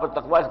 اور اللہ پر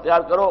تقوی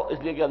اختیار کرو، اس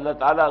لیے کہ اللہ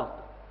تعالیٰ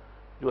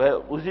جو ہے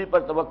اسی پر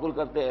توکل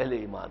کرتے ہیں اہل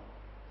ایمان۔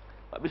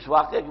 اب اس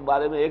واقعے کے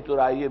بارے میں ایک تو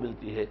رائے یہ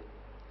ملتی ہے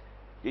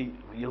کہ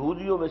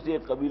یہودیوں میں سے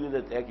ایک قبیلے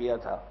نے طے کیا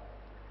تھا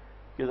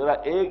کہ ذرا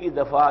ایک ہی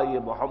دفعہ یہ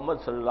محمد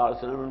صلی اللہ علیہ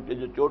وسلم ان کے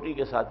جو چوٹی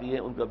کے ساتھی ہیں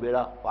ان کا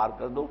بیڑا پار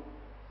کر دو،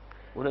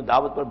 انہیں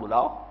دعوت پر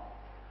بلاؤ،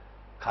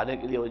 کھانے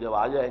کے لیے وہ جب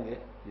آ جائیں گے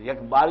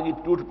ایک بار کی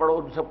ٹوٹ پڑو،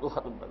 ان سب کو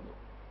ختم کر دو،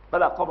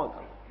 بلا قما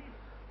کر دو،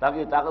 تاکہ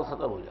یہ طاقت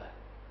ختم ہو جائے۔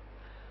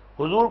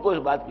 حضور کو اس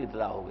بات کی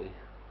اطلاع ہو گئی،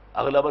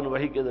 اغلباً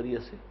وحی کے ذریعے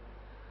سے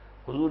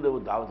حضور نے وہ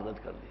دعوت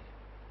رد کر دی۔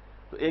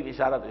 تو ایک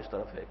اشارہ تو اس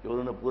طرف ہے کہ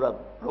انہوں نے پورا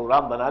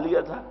پروگرام بنا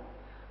لیا تھا،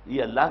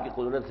 یہ اللہ کی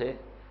قدرت ہے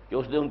کہ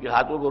اس نے ان کے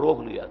ہاتھوں کو روک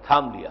لیا،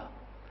 تھام لیا،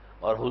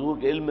 اور حضور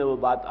کے علم میں وہ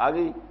بات آ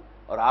گئی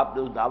اور آپ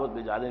نے اس دعوت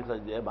میں جانے کا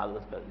جو ہے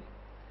معذرت کر دی۔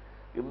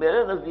 کہ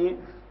میرے نزدیک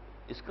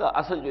اس کا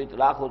اصل جو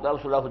اطلاق ہوتا ہے وہ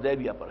صلح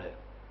حدیبیہ پر ہے۔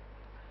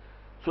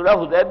 صلح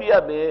حدیبیہ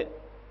میں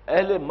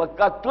اہل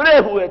مکہ تلے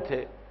ہوئے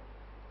تھے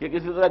کہ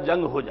کسی طرح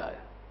جنگ ہو جائے،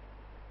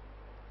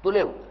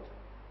 تلے ہوئے تھے،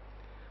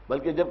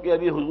 بلکہ جبکہ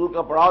ابھی حضور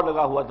کا پڑاؤ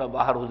لگا ہوا تھا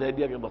باہر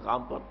حدیبیہ کے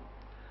مقام پر،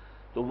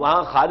 تو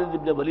وہاں خالد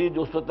ابن ولید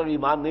جو اس وقت تک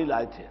ایمان نہیں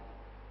لائے تھے،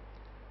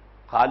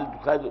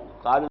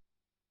 خالد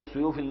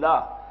سیوف اللہ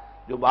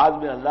جو بعد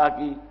میں اللہ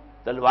کی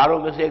تلواروں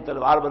میں سے ایک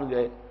تلوار بن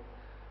گئے،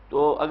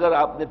 تو اگر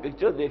آپ نے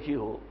پکچر دیکھی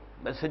ہو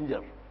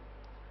messenger,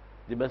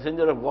 the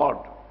messenger of God,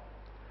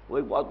 وہ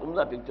ایک بہت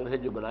عمدہ پکچر ہے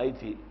جو بنائی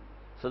تھی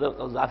صدر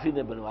قذافی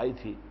نے بنوائی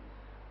تھی،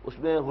 اس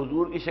میں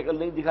حضور کی شکل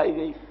نہیں دکھائی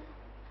گئی،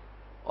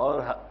 اور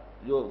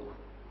جو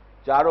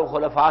چاروں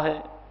خلفاء ہیں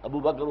ابو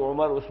بکر،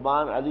 عمر،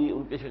 عثمان، علی،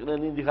 ان کی شکلیں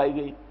نہیں دکھائی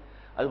گئی،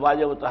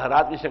 ازواج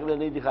مطہرات کی شکلیں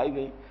نہیں دکھائی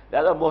گئی،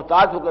 لہذا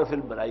محتاط ہو کر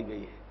فلم بنائی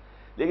گئی ہے۔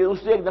 لیکن اس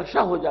سے ایک نقشہ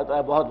ہو جاتا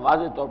ہے، بہت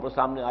واضح طور پر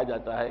سامنے آ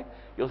جاتا ہے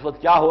کہ اس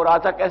وقت کیا ہو رہا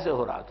تھا، کیسے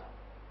ہو رہا تھا۔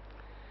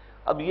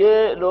 اب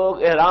یہ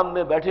لوگ احرام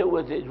میں بیٹھے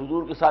ہوئے تھے،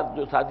 حضور کے ساتھ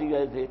جو ساتھی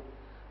گئے تھے،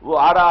 وہ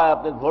آ رہا ہے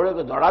اپنے گھوڑے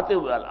کو دوڑاتے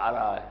ہوئے آ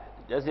رہا ہے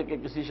جیسے کہ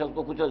کسی شخص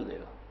کو کچل دے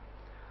گا،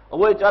 اور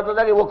وہ یہ چاہتا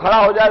تھا کہ وہ کھڑا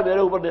ہو جائے، میرے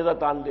اوپر نیزہ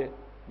تان دے،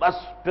 بس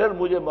پھر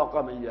مجھے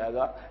موقع مل جائے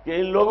گا کہ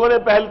ان لوگوں نے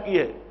پہل کی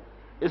ہے،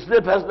 اس نے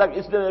فیصلہ،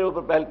 اس نے میرے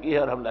اوپر پہل کی ہے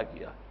اور حملہ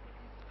کیا۔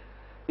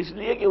 اس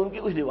لیے کہ ان کی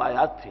کچھ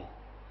روایات تھیں،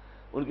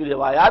 ان کی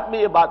روایات میں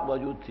یہ بات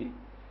موجود تھی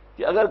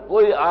کہ اگر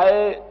کوئی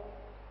آئے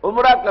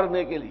عمرہ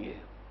کرنے کے لیے،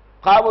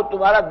 خواہ وہ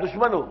تمہارا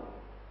دشمن ہو،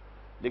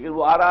 لیکن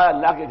وہ آ رہا ہے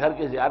اللہ کے گھر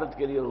کی زیارت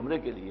کے لیے اور عمرے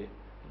کے لیے،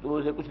 تو تم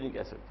اسے کچھ نہیں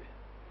کہہ سکتے۔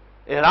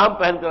 احرام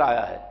پہن کر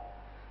آیا ہے،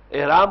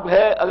 احرام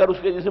ہے اگر اس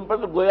کے جسم پر،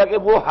 تو گویا کہ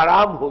وہ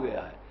حرام ہو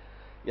گیا ہے،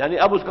 یعنی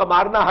اب اس کا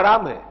مارنا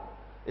حرام ہے،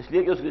 اس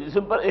لیے کہ اس کے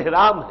جسم پر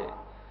احرام ہے،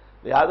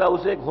 لہذا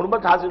اسے ایک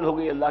حرمت حاصل ہو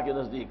گئی اللہ کے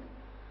نزدیک۔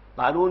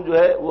 قانون جو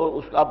ہے وہ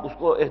اس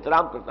کو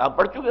احترام کرتا ہے، ہم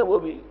پڑھ چکے ہیں وہ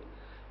بھی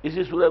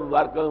اسی سورہ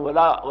مبارکہ میں،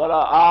 ولا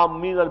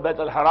آمین البیت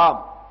الحرام،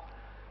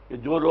 کہ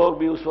جو لوگ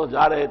بھی اس وقت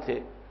جا رہے تھے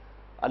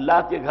اللہ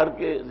کے گھر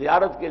کے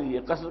زیارت کے لیے،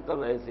 قصد کر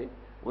رہے تھے،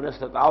 انہیں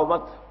ستاؤ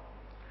مت۔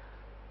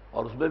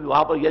 اور اس میں بھی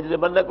وہاں پر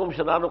یجرمنکم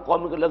شنآن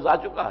قوم کا لفظ آ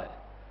چکا ہے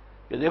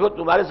کہ دیکھو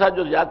تمہارے ساتھ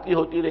جو زیادتی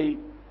ہوتی رہی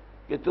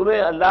کہ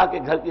تمہیں اللہ کے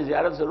گھر کی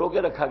زیارت سے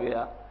روکے رکھا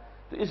گیا،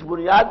 تو اس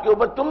بنیاد کے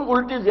اوپر تم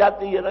الٹی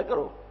زیادتی یہ نہ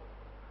کرو۔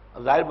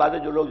 ظاہر بات ہے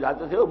جو لوگ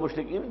جاتے تھے وہ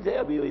مشرکین تھے،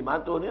 ابھی وہ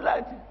ایمان تو وہ نہیں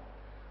لائے تھے،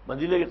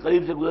 مدینے کے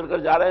قریب سے گزر کر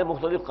جا رہے ہیں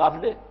مختلف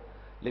قافلے،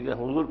 لیکن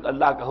حضور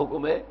اللہ کا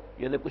حکم ہے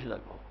کہ انہیں کچھ نہ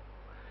کہو،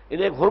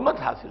 انہیں ایک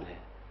حرمت حاصل ہے،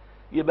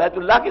 یہ بیت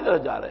اللہ کی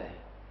طرف جا رہے ہیں،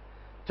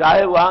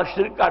 چاہے وہاں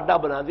شرک کا اڈا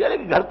بنا دیا،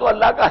 لیکن گھر تو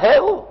اللہ کا ہے،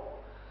 وہ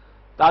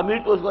تعمیر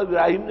تو اس کو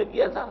ابراہیم نے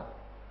کیا تھا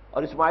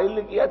اور اسماعیل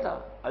نے کیا تھا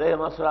علیہ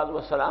الصلوۃ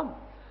والسلام،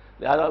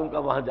 لہذا ان کا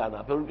وہاں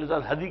جانا، پھر ان کے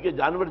ساتھ ہدی کے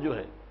جانور جو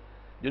ہیں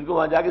جن کو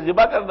وہاں جا کے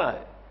ذبح کرنا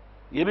ہے،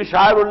 یہ بھی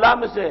شاعر اللہ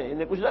میں سے ہے،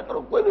 انہیں کچھ نہ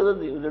کرو، کوئی غرض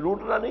نہیں، انہیں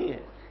لوٹنا نہیں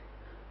ہے۔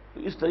 تو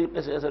اس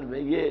طریقے سے اصل میں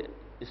یہ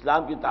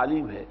اسلام کی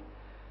تعلیم ہے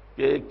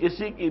کہ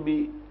کسی کی بھی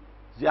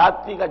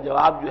زیادتی کا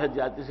جواب جو ہے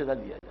زیادتی سے نہ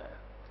دیا جائے۔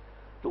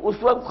 تو اس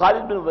وقت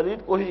خالد بن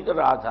ولید کوشش کر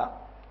رہا تھا،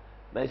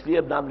 میں اس لیے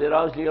اب نام لے رہا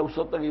ہوں اس لیے اس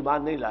وقت تک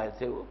ایمان نہیں لائے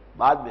تھے، وہ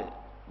بعد میں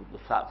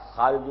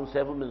خالد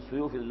سیف من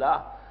سیوف اللہ،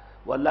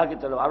 وہ اللہ کی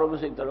تلواروں میں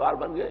سے ایک تلوار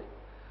بن گئے،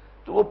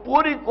 تو وہ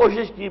پوری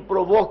کوشش کی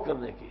پروووک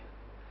کرنے کی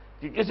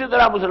کہ کسی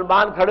طرح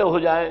مسلمان کھڑے ہو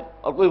جائیں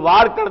اور کوئی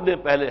وار کر دیں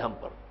پہلے ہم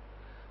پر،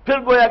 پھر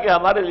گویا کہ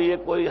ہمارے لیے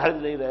کوئی حرج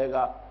نہیں رہے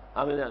گا،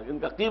 ہم ان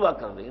کا قیمہ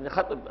کر دیں، انہیں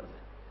ختم کر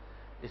دیں۔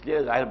 اس لیے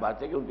ظاہر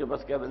بات ہے کہ ان کے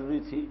پاس کیولری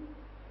تھی،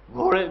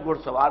 گھوڑے گھڑ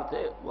سوار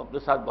تھے، وہ اپنے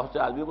ساتھ بہت سے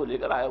آدمیوں کو لے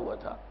کر آیا ہوا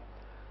تھا،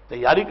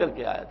 تیاری کر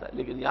کے آیا تھا،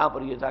 لیکن یہاں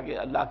پر یہ تھا کہ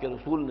اللہ کے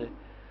رسول نے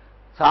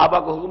صحابہ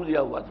کو حکم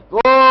دیا ہوا تھا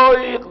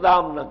کوئی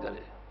اقدام نہ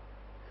کرے۔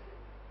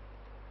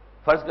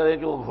 فرض کرے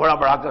کہ وہ گھوڑا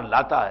بڑھا کر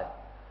لاتا ہے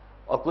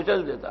اور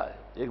کچل دیتا ہے۔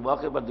 ایک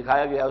موقع پر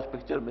دکھایا گیا اس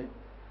پکچر میں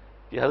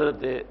کہ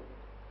حضرت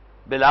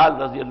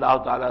بلال رضی اللہ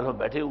تعالیٰ عنہ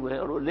بیٹھے ہوئے ہیں،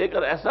 اور وہ لے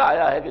کر ایسا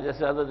آیا ہے کہ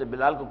جیسے حضرت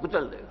بلال کو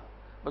کچل دے گا،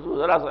 بس وہ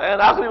ذرا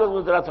سا آخری وقت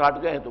میں ذرا سا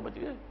ہٹ گئے ہیں تو بچ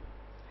گئے،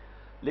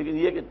 لیکن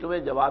یہ کہ تمہیں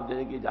جواب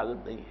دینے کی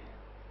اجازت نہیں ہے،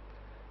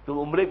 تم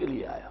عمرے کے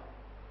لیے آیا،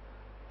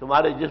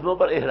 تمہارے جسموں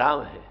پر احرام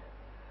ہے،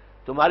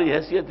 تمہاری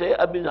حیثیت ہے،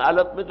 اب ان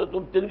حالت میں تو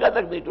تم تنکا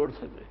تک نہیں توڑ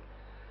سکتے،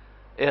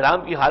 احرام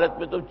کی حالت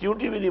میں تم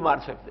چیونٹی بھی نہیں مار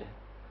سکتے،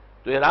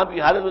 تو احرام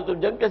کی حالت میں تم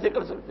جنگ کیسے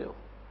کر سکتے ہو؟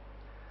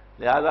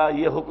 لہذا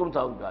یہ حکم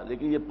تھا ان کا،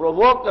 لیکن یہ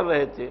پروووک کر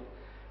رہے تھے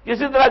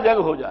کسی طرح جنگ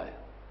ہو جائے۔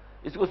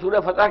 اس کو سورہ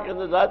فتح کے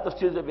اندر زیادہ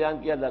تفصیل سے بیان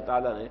کیا اللہ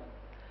تعالیٰ نے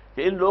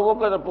کہ ان لوگوں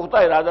کا پختہ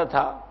ارادہ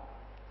تھا،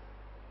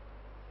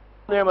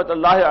 نعمت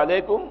اللہ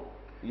علیکم،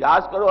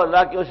 یاد کرو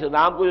اللہ کے اس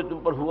انعام کو جو تم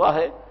پر ہوا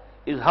ہے،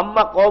 اذ ہم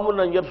قوم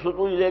ان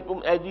یبسطوا الیکم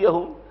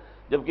ایدیہم،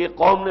 جبکہ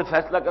قوم نے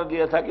فیصلہ کر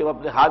لیا تھا کہ وہ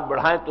اپنے ہاتھ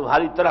بڑھائیں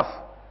تمہاری طرف،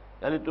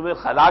 یعنی تمہیں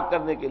ہلاک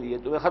کرنے کے لیے،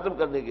 تمہیں ختم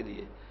کرنے کے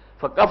لیے،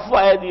 فکف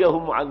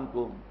ایدیہم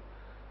عنکم،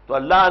 تو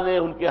اللہ نے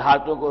ان کے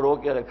ہاتھوں کو رو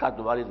کے رکھا،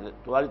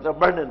 تمہاری طرف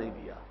بڑھنے نہیں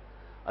دیا۔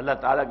 اللہ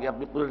تعالیٰ کی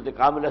اپنی قدرت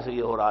کاملہ سے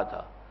یہ ہو رہا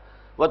تھا۔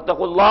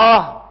 واتقوا اللہ،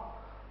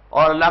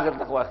 اور اللہ کا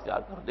تقوی اختیار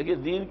کرو۔ دیکھیے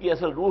دین کی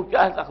اصل روح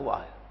کیا ہے؟ تقوی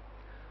ہے،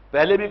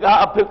 پہلے بھی کہا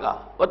اب پھر کہا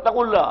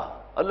واتقوا اللہ،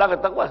 اللہ کا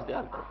تقوی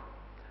اختیار کرو۔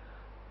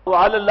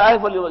 وعلی اللہ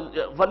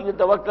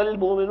فلیتوکل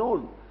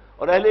المؤمنون،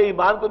 اور اہل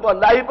ایمان کو تو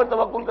اللہ ہی پر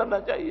توکل کرنا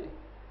چاہیے۔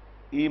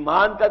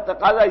 ایمان کا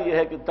تقاضا یہ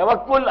ہے کہ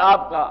توکل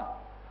آپ کا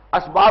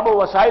اسباب و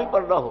وسائل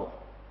پر نہ ہو،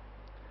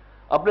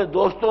 اپنے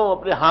دوستوں،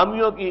 اپنے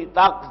حامیوں کی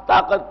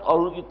طاقت اور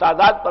ان کی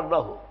تعداد پر نہ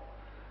ہو،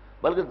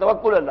 بلکہ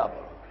توکل اللہ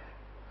پر ہو۔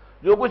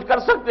 جو کچھ کر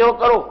سکتے ہو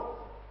کرو،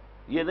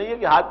 یہ نہیں ہے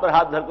کہ ہاتھ پر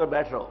ہاتھ دھر کر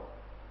بیٹھ رہو،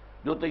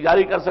 جو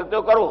تیاری کر سکتے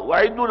ہو کرو۔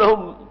 وَأَعِدُّوا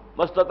لَهُم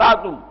مَا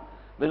اسْتَطَعْتُم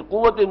مِّن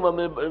قُوَّةٍ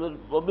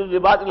وَمِن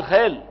رِّبَاطِ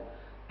الْخَيْلِ،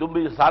 تم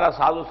بھی سارا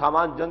ساز و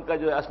سامان جنگ کا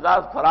جو ہے اسلحہ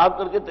فراہم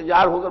کر کے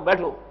تیار ہو کر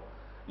بیٹھو،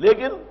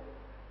 لیکن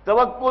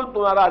توکل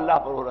تمہارا اللہ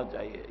پر ہونا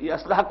چاہیے۔ یہ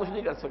اسلحہ کچھ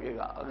نہیں کر سکے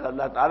گا اگر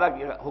اللہ تعالیٰ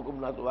کی حکم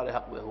نہ تمہارے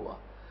حق میں ہوا،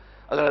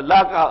 اگر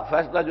اللہ کا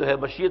فیصلہ جو ہے،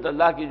 مشیت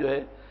اللہ کی جو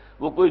ہے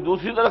وہ کوئی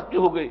دوسری طرف کی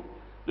ہو گئی،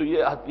 تو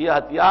یہ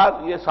ہتھیار،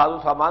 یہ ساز و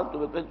سامان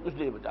تمہیں کچھ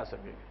نہیں بچا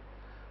سکیں گے۔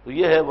 تو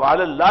یہ ہے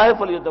وعلی اللہ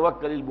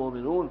فلیتوکل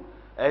المؤمنون،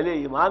 اہل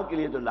ایمان کے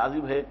لیے تو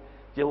لازم ہے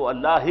کہ وہ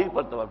اللہ ہی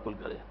پر توکل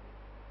کرے۔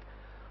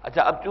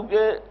 اچھا، اب چونکہ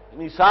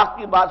میثاق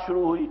کی بات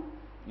شروع ہوئی،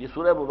 یہ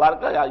سورہ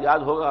مبارکہ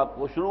یاد ہوگا آپ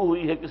کو، شروع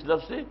ہوئی ہے کس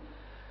لفظ سے؟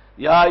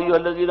 یا ایھا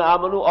الذین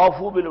آمنوا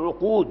اوفوا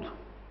بالعقود،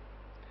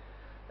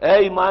 اے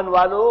ایمان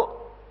والو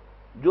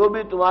جو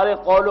بھی تمہارے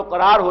قول و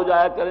قرار ہو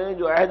جایا کریں،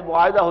 جو عہد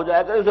معاہدہ ہو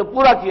جایا کریں، اسے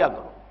پورا کیا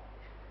کرو۔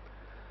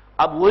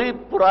 اب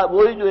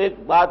وہی جو ایک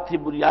بات تھی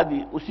بنیادی،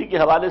 اسی کے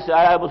حوالے سے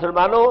آیا ہے،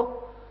 مسلمانوں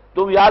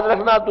تم یاد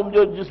رکھنا، تم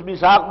جو جس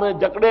میثاق میں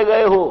جکڑے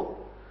گئے ہو،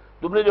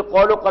 تم نے جو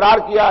قول و قرار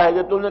کیا ہے،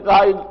 جو تم نے کہا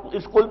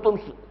اس قل تم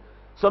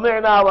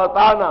سمعنا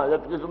واطعنا،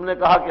 جبکہ تم نے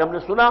کہا کہ ہم نے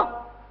سنا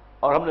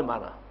اور ہم نے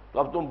مانا، تو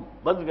اب تم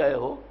بندھ گئے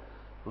ہو۔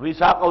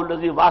 میثاقہ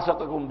الذی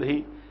واثقکم بہ،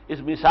 اس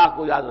میثاق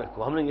کو یاد رکھو۔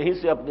 ہم نے یہیں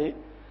سے اپنے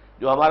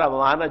جو ہمارا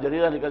معنی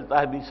جریدہ نکلتا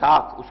ہے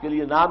میثاق، اس کے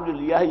لیے نام جو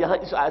لیا ہے یہاں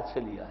اس آیت سے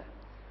لیا ہے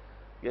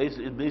کہ اس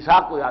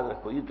میثاق کو یاد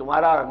رکھو، یہ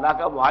تمہارا اللہ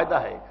کا معاہدہ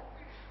ہے،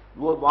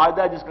 وہ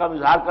معاہدہ جس کا ہم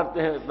اظہار کرتے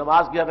ہیں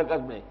نماز کی ہر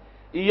رکعت میں،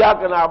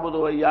 ایاک نعبد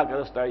و ایاک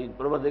نستعین،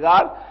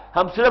 پروردگار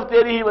ہم صرف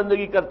تیری ہی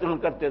بندگی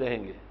کرتے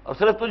رہیں گے اور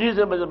صرف تجھی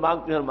سے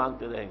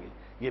مانگتے رہیں گے۔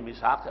 یہ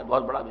میثاق ہے،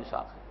 بہت بڑا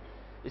میثاق ہے۔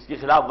 اس کی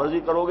خلاف ورزی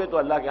کرو گے تو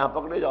اللہ کے ہاں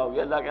پکڑے جاؤ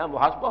گے، اللہ کے ہاں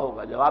محاسبہ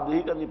ہوگا، جواب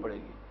دہی کرنی پڑے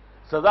گی،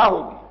 سزا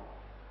ہوگی۔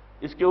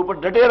 اس کے اوپر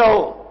ڈٹے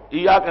رہو،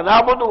 ایاک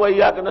نعبد و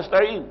ایاک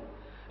نستعین،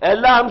 اے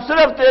اللہ ہم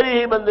صرف تیری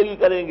ہی بندگی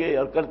کریں گے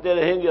اور کرتے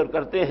رہیں گے اور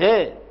کرتے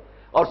ہیں،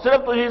 اور صرف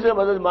تجھی سے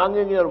مدد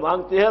مانگیں گے اور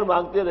مانگتے ہیں اور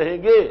مانگتے رہیں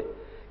گے۔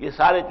 یہ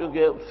سارے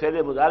چونکہ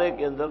فعل مضارع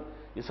کے اندر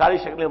یہ ساری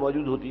شکلیں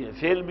موجود ہوتی ہیں،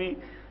 فعل بھی،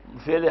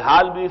 فعل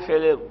حال بھی،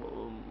 فعل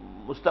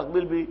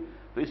مستقبل بھی،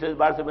 تو اس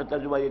اعتبار سے میں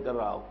ترجمہ یہ کر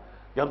رہا ہوں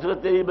کہ ہم صرف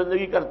تیری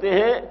بندگی کرتے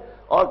ہیں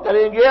اور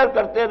کریں گے اور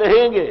کرتے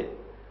رہیں گے،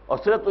 اور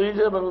صرف تجھی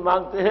سے مدد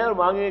مانگتے ہیں اور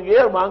مانگیں گے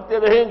اور مانگتے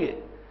رہیں گے۔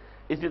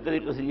 اسی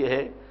طریقے سے یہ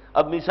ہے۔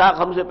 اب میثاق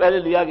ہم سے پہلے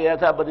لیا گیا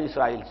تھا بنی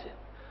اسرائیل سے،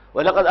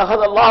 وَلَقَدْ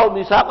أَخَذَ اللَّهُ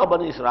مِيثَاقَ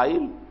بَنِي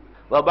إِسْرَائِيلَ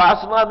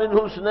وَبَعَثْنَا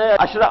مِنْهُمْ اثْنَيْ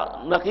عَشْرَ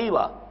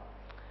نَقِيبًا،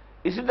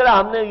 اسی طرح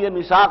ہم نے یہ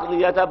میثاق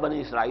لیا تھا بنی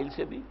اسرائیل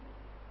سے بھی،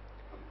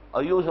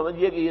 اور یوں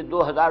سمجھیے کہ یہ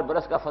 2000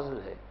 برس کا فصل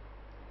ہے۔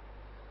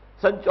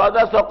 سن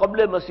 1400 قبل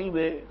مسیح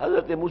میں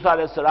حضرت موسیٰ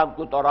علیہ السلام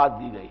کو تورات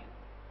دی گئی۔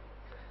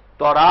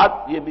 تورات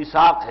یہ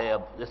میثاق ہے۔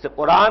 اب جیسے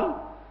قرآن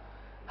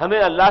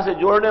ہمیں اللہ سے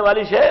جوڑنے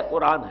والی شے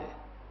قرآن ہے،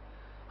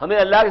 ہمیں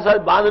اللہ کے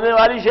ساتھ باندھنے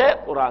والی شے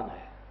قرآن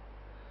ہے۔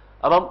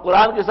 اب ہم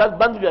قرآن کے ساتھ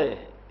بندھ گئے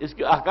ہیں، اس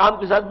کے احکام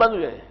کے ساتھ بندھ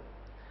گئے ہیں۔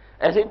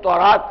 ایسے ہی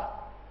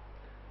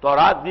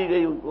تورات دی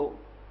گئی ان کو،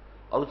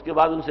 اور اس کے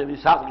بعد ان سے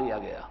میثاق لیا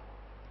گیا۔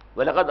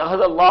 وَلَقَدْ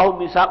أَخَذَ اللَّهُ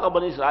مِيثَاقَ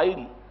بَنِي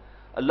إِسْرَائِيلَ،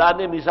 اللہ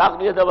نے میثاق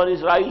لیا تھا بنی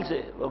اسرائیل سے،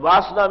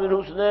 وَبَعَثْنَا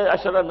مِنْهُمْ اثْنَيْ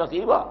عَشْرَ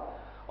نَقِيبًا،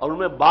 اور ان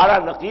میں 12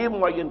 نقیب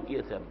معین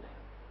کیے تھے ہم نے۔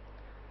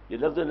 یہ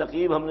لفظ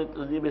نقیب ہم نے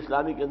تنظیم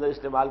اسلامی کے اندر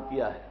استعمال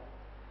کیا ہے۔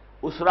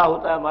 اسرہ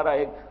ہوتا ہے ہمارا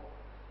ایک،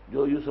 جو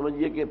یوں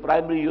سمجھیے کہ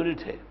پرائمری یونٹ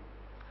ہے،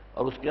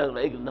 اور اس کے اندر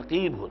ایک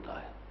نقیب ہوتا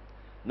ہے۔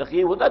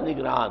 نقیب ہوتا ہے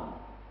نگران،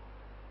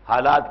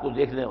 حالات کو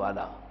دیکھنے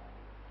والا،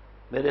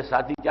 میرے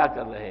ساتھی کیا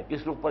کر رہے ہیں،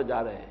 کس رخ پر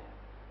جا رہے ہیں،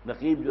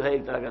 نقیب جو ہے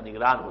ایک طرح کا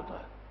نگران ہوتا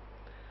ہے۔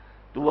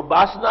 تو وہ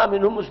باسنا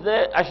منہم، اس نے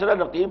 10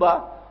 نقیبہ،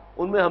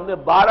 ان میں ہم نے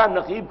 12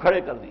 نقیب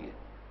کھڑے کر دیے۔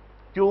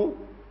 کیوں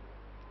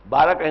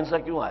 12 کا حصہ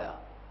کیوں آیا؟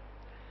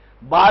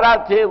 12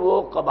 تھے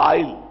وہ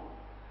قبائل،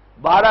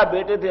 12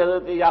 بیٹے تھے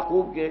حضرت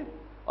یعقوب کے،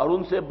 اور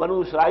ان سے بنو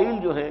اسرائیل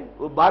جو ہیں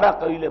وہ 12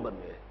 قبیلے بن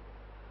گئے۔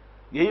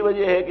 یہی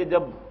وجہ ہے کہ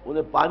جب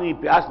انہیں پانی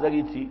پیاس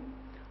لگی تھی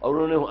اور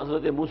انہوں نے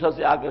حضرت موسیٰ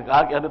سے آ کر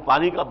کہا کہ ہمیں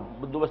پانی کا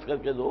بندوبست کر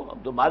کے دو، ہم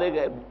تو مارے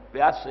گئے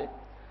پیاس سے،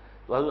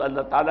 تو حضرت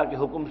اللہ تعالیٰ کے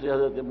حکم سے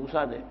حضرت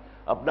موسیٰ نے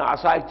اپنا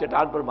عصا ایک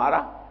چٹان پر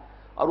مارا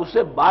اور اس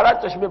سے 12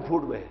 چشمے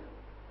پھوٹ گئے۔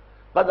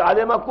 قد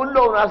علم کل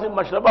اناس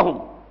مشربہم،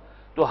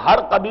 تو ہر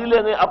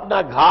قبیلے نے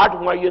اپنا گھاٹ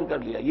معین کر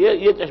لیا،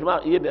 یہ چشمہ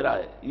یہ میرا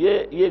ہے،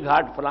 یہ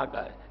گھاٹ فلاں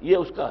کا ہے، یہ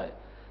اس کا ہے،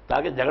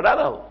 تاکہ جھگڑا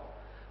نہ ہو۔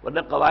 ورنہ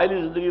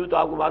قبائلی زندگی میں تو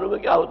آپ کو معلوم ہے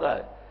کیا ہوتا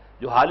ہے،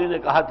 جو حالی نے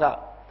کہا تھا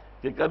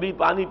کہ کبھی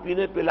پانی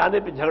پینے پلانے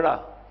پہ جھگڑا،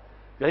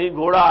 کہیں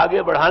گھوڑا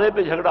آگے بڑھانے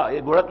پہ جھگڑا،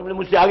 یہ گھوڑا تم نے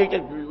مجھ سے آگے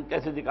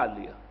کیسے نکال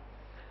لیا،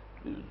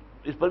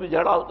 اس پر بھی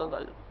جھگڑا ہوتا تھا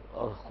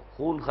اور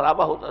خون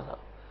خرابہ ہوتا تھا۔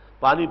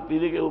 پانی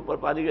پینے کے اوپر،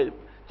 پانی کے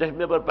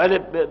چشمے پر پہلے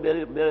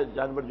میرے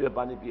جانور جو ہے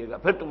پانی پیے گا،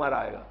 پھر تمہارا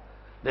آئے گا،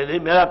 نہیں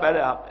میرا پہلے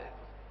آپ ہے،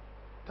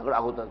 جھگڑا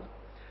ہوتا تھا۔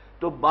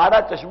 تو 12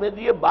 چشمے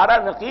دیے، 12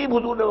 نقیب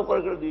حضور نے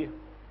مقرر کر دیے،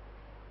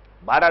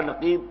 12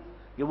 نقیب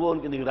کہ وہ ان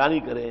کی نگرانی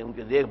کریں، ان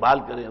کی دیکھ بھال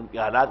کریں، ان کے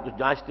حالات کو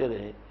جانچتے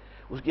رہیں،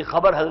 اس کی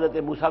خبر حضرت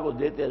موسیٰ کو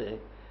دیتے رہیں،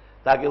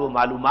 تاکہ وہ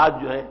معلومات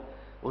جو ہیں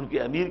ان کے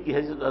امیر کی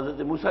حیثیت حضرت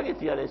موسیٰ کی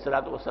تھی علیہ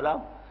الصلوۃ والسلام،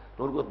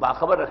 تو ان کو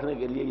باخبر رکھنے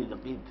کے لیے یہ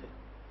نقیب تھے۔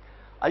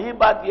 عجیب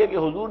بات یہ کہ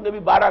حضور نے بھی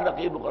 12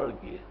 نقیب مقرر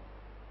کیے،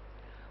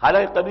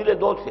 حالانکہ قبیلے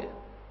 2 تھے۔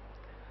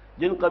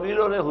 جن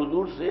قبیلوں نے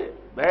حضور سے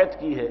بیعت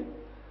کی ہے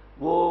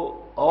وہ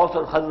اوس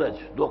اور خزرج،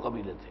 2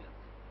 قبیلے تھے،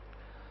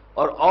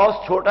 اور اوس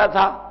چھوٹا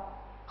تھا،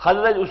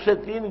 خزرج اس سے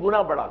 3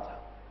 گنا بڑا تھا۔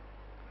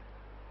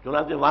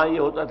 چنانچہ وہاں یہ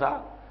ہوتا تھا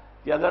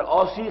کہ اگر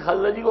اوسی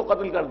خزرجی کو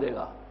قتل کر دے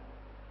گا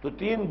تو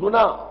 3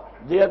 گنا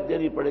دیت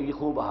دینی پڑے گی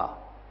خون بہا،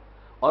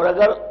 اور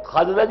اگر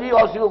خزرجی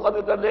اوسی کو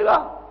قتل کر دے گا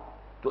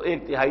تو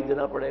 1/3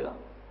 دینا پڑے گا۔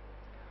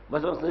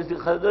 مثلا کسی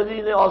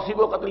خزرجی نے اوسی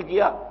کو قتل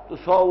کیا تو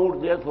 100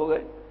 اونٹ دیت ہو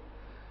گئے،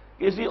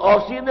 کسی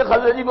اوسی نے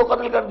خزرجی کو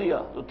قتل کر دیا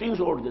تو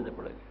 300 اونٹ دینے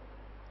پڑے گے۔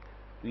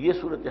 تو یہ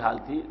صورتحال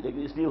تھی،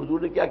 لیکن اس لیے حضور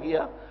نے کیا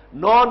کیا،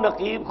 9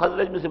 نقیب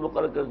خزرج میں سے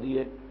مقرر کر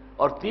دیے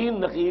اور 3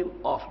 نقیب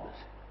اوس میں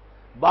سے۔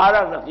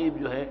 12 نقیب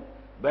جو ہیں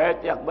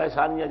بیعت عقبہ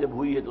ثانیہ جب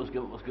ہوئی ہے تو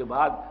اس کے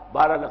بعد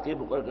 12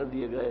 نقیب مقرر کر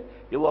دیے گئے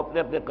کہ وہ اپنے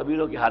اپنے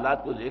قبیلوں کے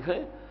حالات کو دیکھیں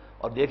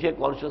اور دیکھیں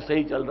کون سا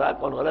صحیح چل رہا ہے،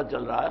 کون غلط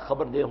چل رہا ہے،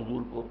 خبر دیں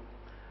حضور کو۔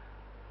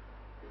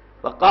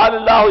 وقال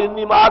اللہ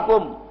انی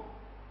معکم،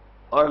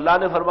 اور اللہ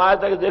نے فرمایا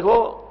تھا کہ دیکھو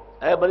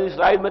اے بنی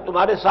اسرائیل میں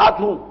تمہارے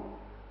ساتھ ہوں،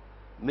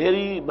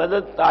 میری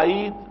مدد،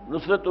 تائید،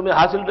 نصرت تمہیں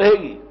حاصل رہے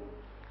گی۔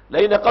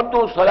 لئن اقمتم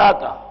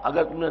الصلاۃ،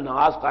 اگر تم نے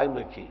نماز قائم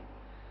رکھی،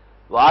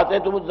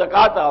 وآتیتم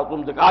الزکوٰۃ، اور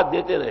تم زکوٰۃ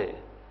دیتے رہے،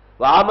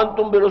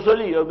 وآمنتم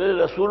برسلی، اور میرے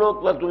رسولوں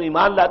پر تم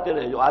ایمان لاتے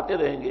رہے، جو آتے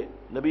رہیں گے،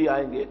 نبی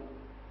آئیں گے،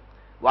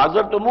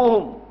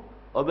 وعزرتموہم،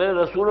 اور میرے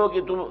رسولوں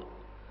کی تم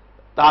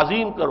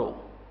تعظیم کرو،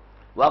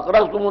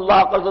 وَأَقْرَضْتُمُ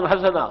اللَّهَ قَرْضًا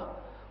حَسَنًا،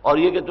 اور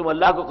یہ کہ تم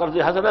اللہ کو قرض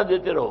حسنہ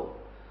دیتے رہو،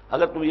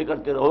 اگر تم یہ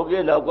کرتے رہو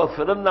گے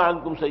لَأُكَفِّرَنَّ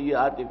عَنْكُمْ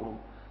سَيِّئَاتِكُمْ،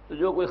 تو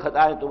جو کوئی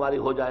خطائیں تمہاری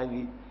ہو جائیں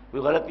گی،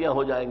 کوئی غلطیاں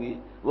ہو جائیں گی،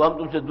 وہ ہم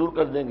تم سے دور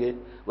کر دیں گے،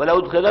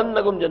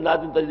 وَلَأُدْخِلَنَّكُمْ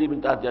جَنَّاتٍ تَجْرِي مِن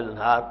تَحْتِهَا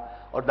الْأَنْهَارُ،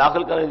 اور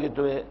داخل کریں گے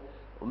تمہیں،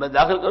 میں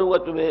داخل کروں گا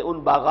تمہیں ان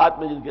باغات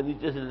میں جن کے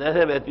نیچے سے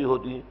نہریں بہتی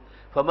ہوتی ہیں۔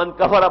 فَمَنْ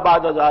كَفَرَ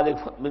بَعْدَ ذَلِكَ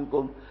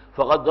مِنْكُمْ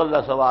فَقَدْ ضَلَّ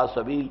سَوَاءَ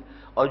السَّبِيلِ،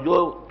 اور جو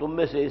تم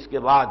میں سے اس کے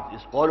بعد،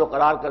 اس قول و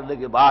قرار کرنے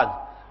کے بعد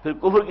پھر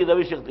کفر کی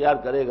روش اختیار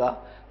کرے گا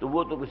تو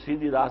وہ تو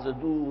سیدھی راہ سے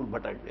دور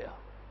بھٹک گیا۔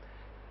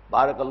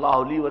 بارک اللہ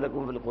لی و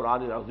لکم فی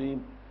القرآن العظیم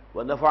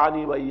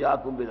ونفعنی و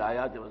ایاکم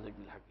بالآیات و ذکر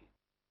الحکیم۔